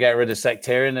we want to get rid of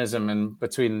sectarianism in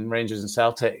between Rangers and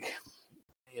Celtic.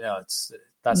 That's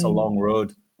a long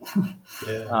road.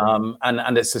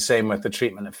 And it's the same with the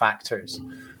treatment of factors.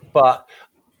 But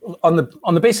on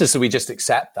the basis that we just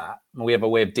accept that, and we have a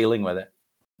way of dealing with it,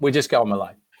 we just get on with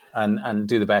life and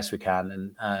do the best we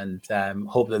can and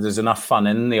hope that there's enough fun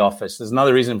in the office. There's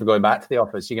another reason for going back to the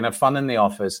office. You can have fun in the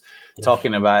office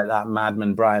talking about that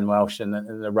madman Brian Welsh and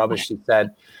the rubbish he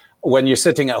said. When you're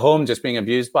sitting at home just being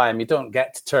abused by him, you don't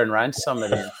get to turn around to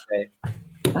somebody and say,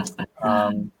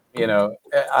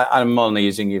 I'm only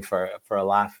using you for a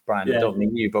laugh, Brian. I don't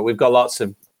mean you, but we've got lots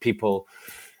of people.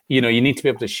 You need to be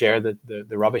able to share the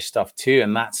rubbish stuff too,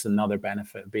 and that's another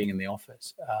benefit of being in the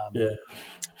office.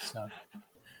 So.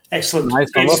 Excellent.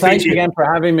 Nice. Well, thanks again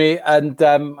for having me, and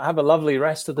have a lovely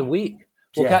rest of the week.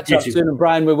 We'll catch up soon, and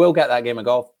Brian, we will get that game of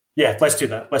golf. Yeah, let's do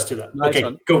that. Nice okay,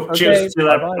 one. Cool. Okay. Cheers. See you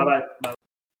later. Bye-bye.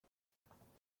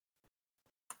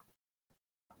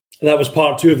 That was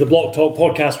part 2 of the Block Talk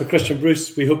podcast with Christian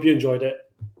Bruce. We hope you enjoyed it.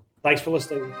 Thanks for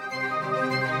listening.